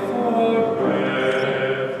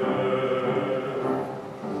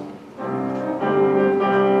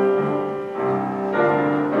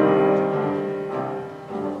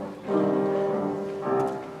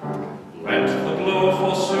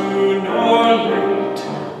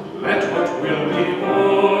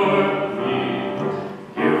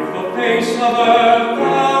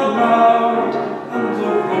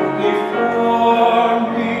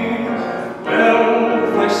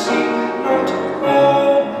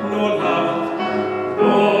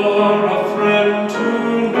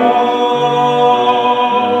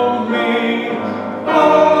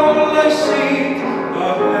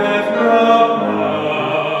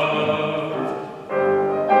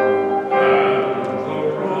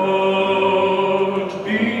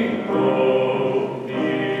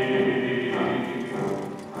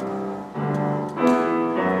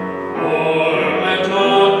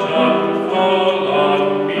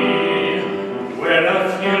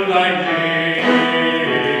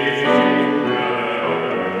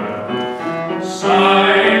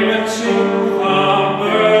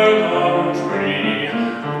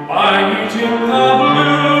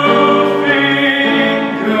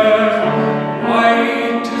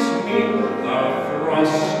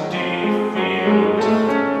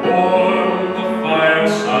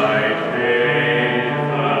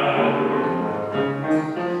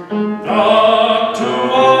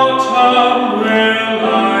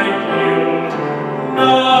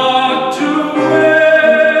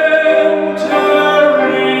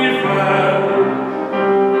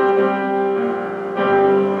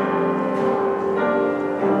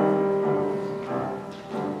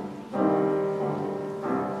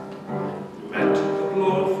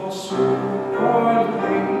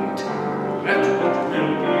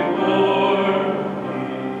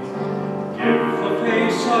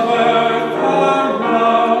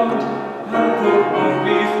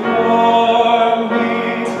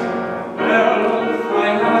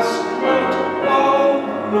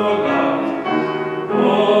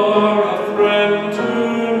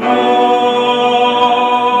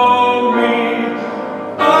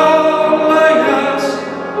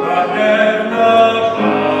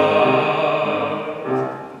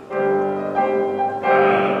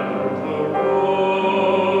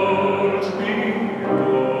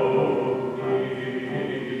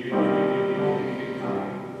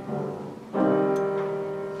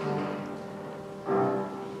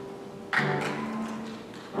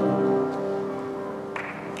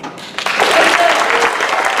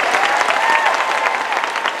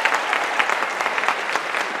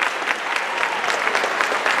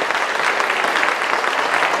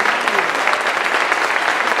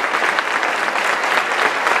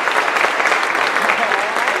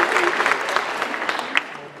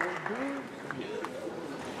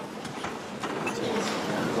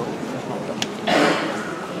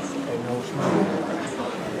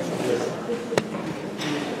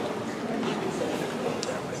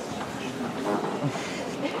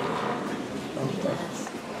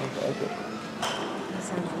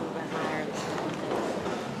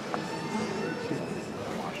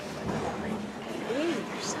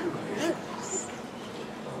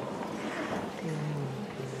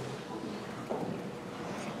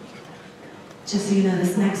 Just so you know,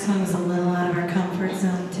 this next song is a little out of our comfort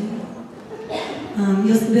zone too.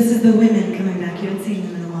 This is the women coming back. You haven't seen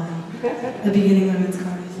them in a while. The beginning women's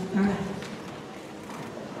chorus. All right.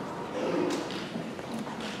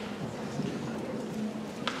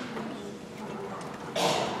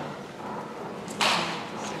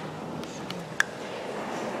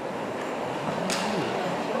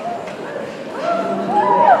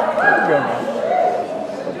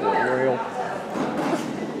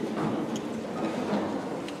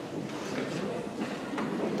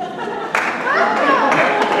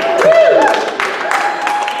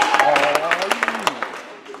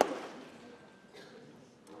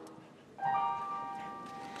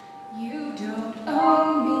 You don't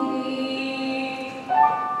own me.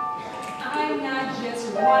 I'm not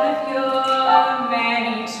just one of your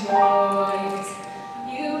many toys.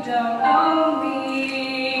 You don't own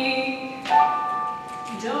me.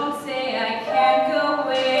 Don't say I can't go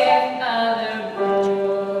with other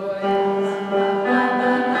boys.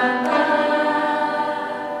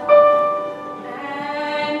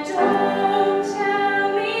 And don't tell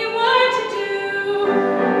me what to do.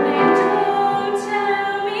 And don't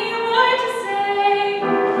tell me what to say.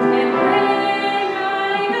 And when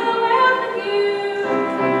I go out with you,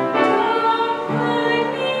 don't find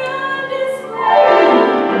me on display.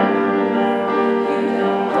 You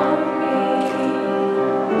don't own me.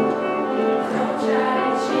 Don't try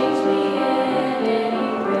to change me in any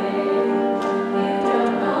way. You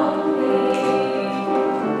don't own me.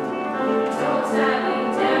 Don't tie me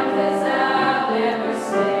down 'cause I'll never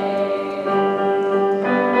stay.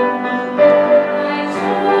 I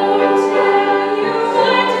don't tell you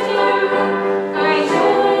what to do. I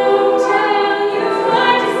don't tell you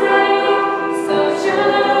what to say. So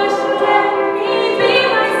just let me be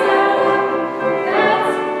myself.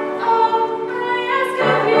 That's all I ask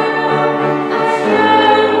of you. I'm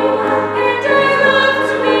young and I love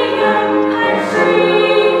to be young. I'm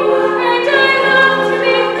free and I love to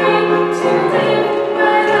be free. To live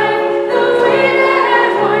my life the way that I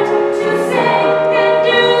want. To say and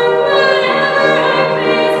do whatever I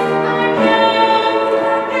please. I'm young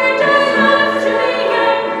and I love to be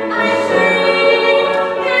young. I'm free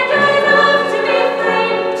and I love to be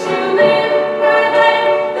free. To live my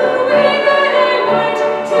life the way that I want.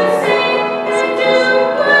 To say and do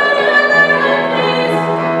whatever I please.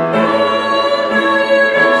 No, no, you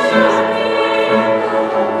don't show me.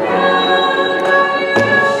 No, no, you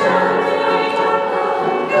don't show me.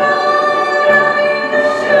 No, no, you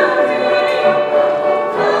don't show me.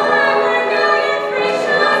 For a million free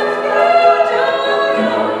shots, you don't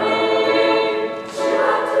know me.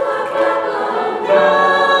 Shot to a couple. No,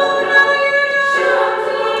 no, you don't show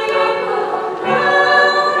me. No,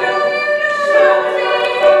 no, you don't show me.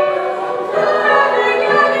 For a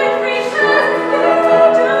million free shots, you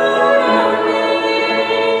don't know me.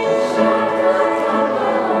 Shot to a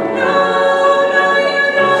couple. No, no, you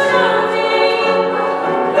don't show me.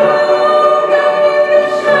 No, no, you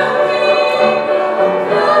don't show me.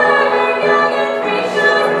 For a million free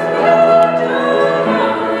shots, you don't know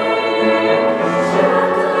me. Shot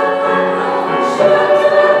to a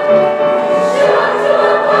couple. Shot to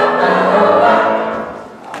a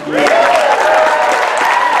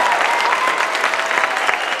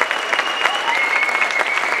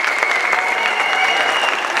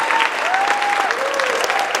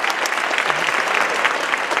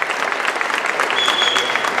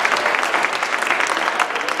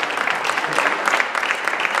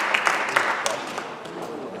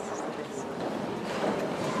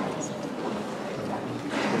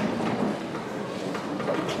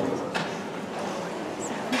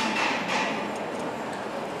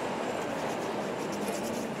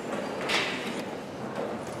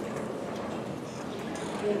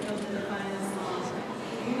We have come to the final song.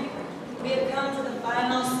 We have come to the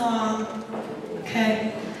final song.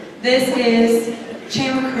 Okay. This is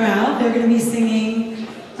Chamber Chorale. They're going to be singing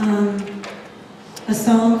a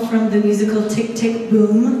song from the musical Tick, Tick,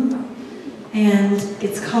 Boom. And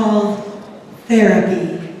it's called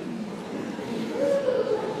Therapy.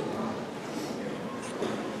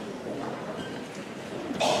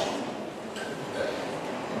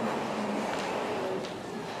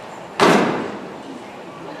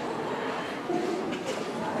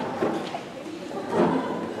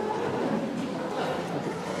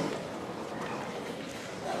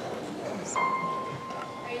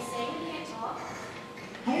 Are you saying you can't talk?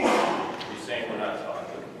 You're saying we're not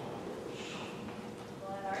talking.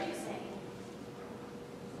 What are you saying?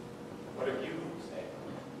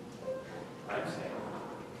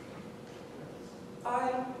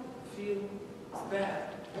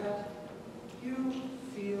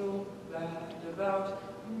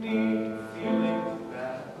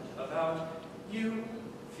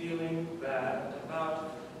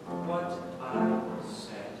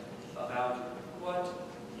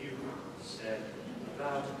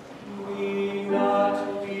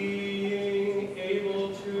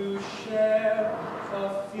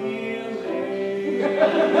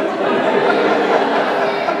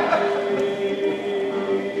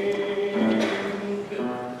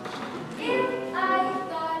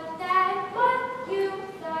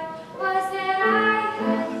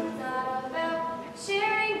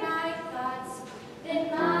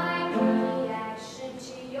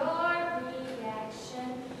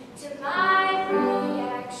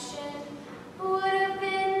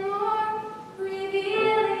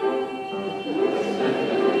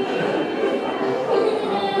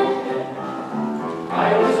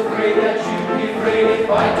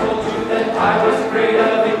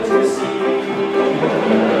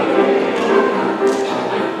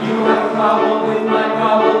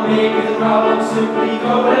 maybe the problem simply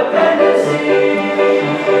codependency.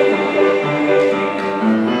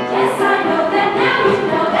 Yes, I know that now you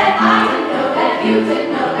know that I didn't know that you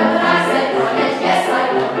didn't know that, but I said one. And yes, I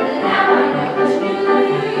know that now I know that you knew that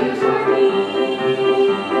you toward me.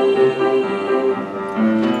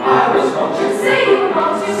 I was wrong to Say you were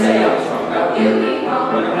wrong to say I was wrong. Now you be wrong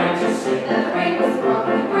when I meant to say that the brain was wrong.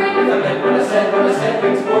 The brain I meant when I said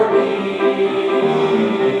things for me.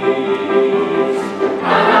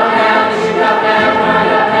 I'm not now, you should not now, I'm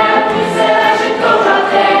not now. You said I should go out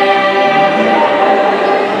there. I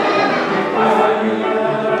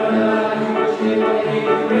really wish you would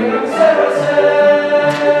hate me, etc.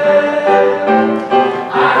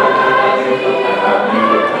 I don't know how you feel about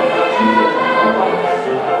me.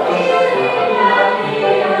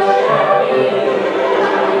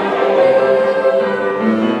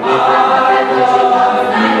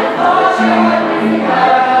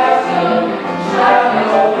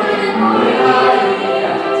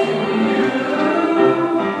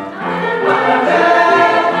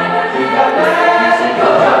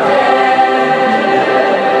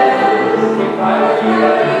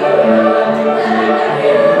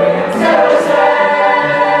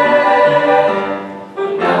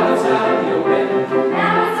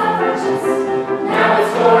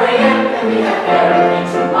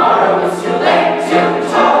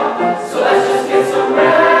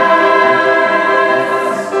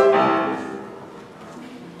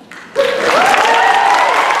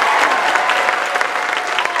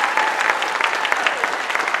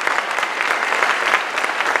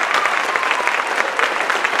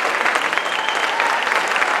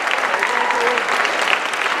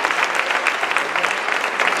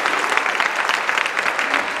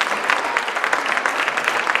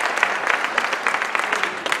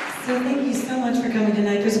 So thank you so much for coming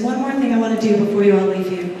tonight. There's one more thing I want to do before you all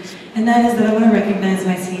leave you, and that is that I want to recognize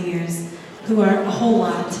my seniors, who are a whole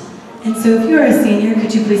lot. And so if you're a senior,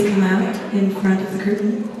 could you please come out in front of the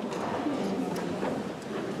curtain?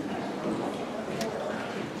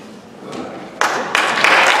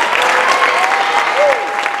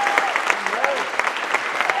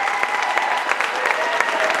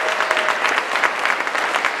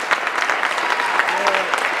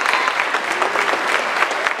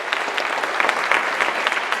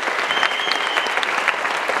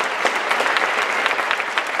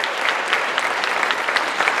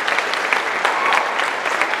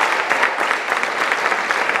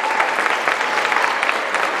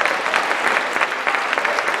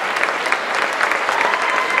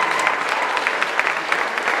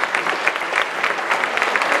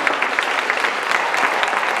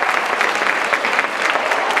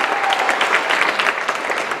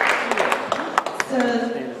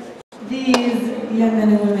 Young men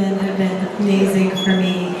and women have been amazing for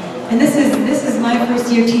me. And this is my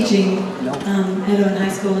first year teaching at Owen High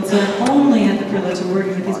School, and so I've only had the privilege of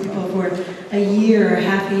working with these people for a year or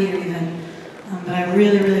half a year even. But I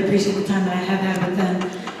really, really appreciate the time that I have had with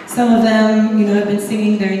them. Some of them, have been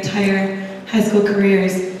singing their entire high school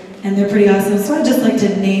careers, and they're pretty awesome. So I'd just like to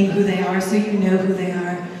name who they are so you know who they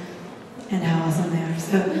are and how awesome they are.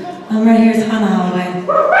 So right here is Hannah Holloway.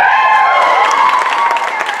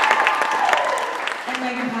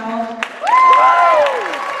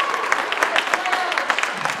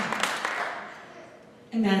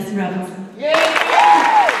 And Madison Robinson.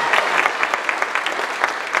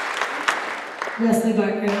 Wesley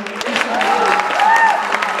Barker.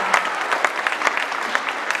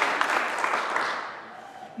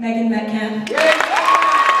 Megan Metcalf.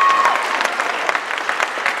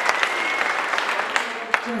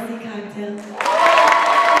 Jessie Cocktail.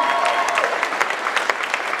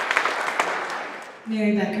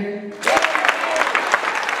 Mary Becker.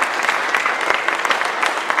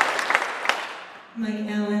 Mike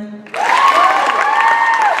Allen.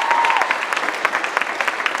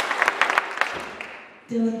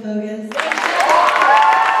 Dylan Bogus.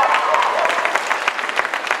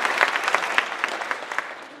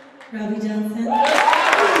 Robbie Johnson.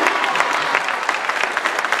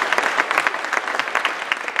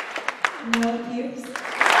 Noah Pierce.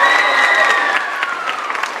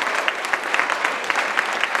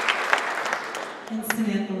 And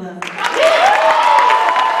Samantha Love.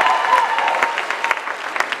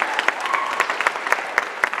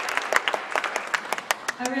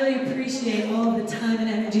 I really appreciate all of the time and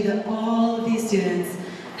energy that all of these students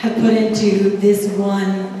have put into this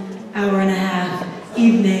 1 hour and a half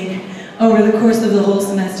evening over the course of the whole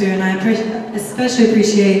semester, and I especially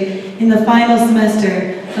appreciate in the final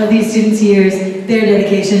semester of these students' years their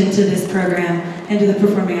dedication to this program and to the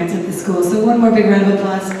performing arts at the school. So one more big round of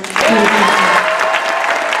applause for the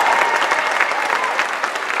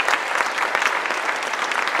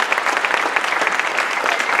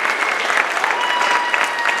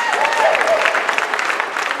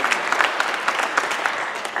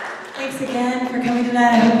Thanks again for coming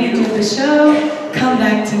tonight. I hope you enjoyed the show. Come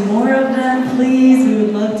back to more of them, please. We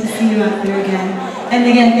would love to see you out there again. And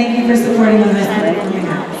again, thank you for supporting the High School Performing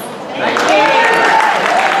Arts.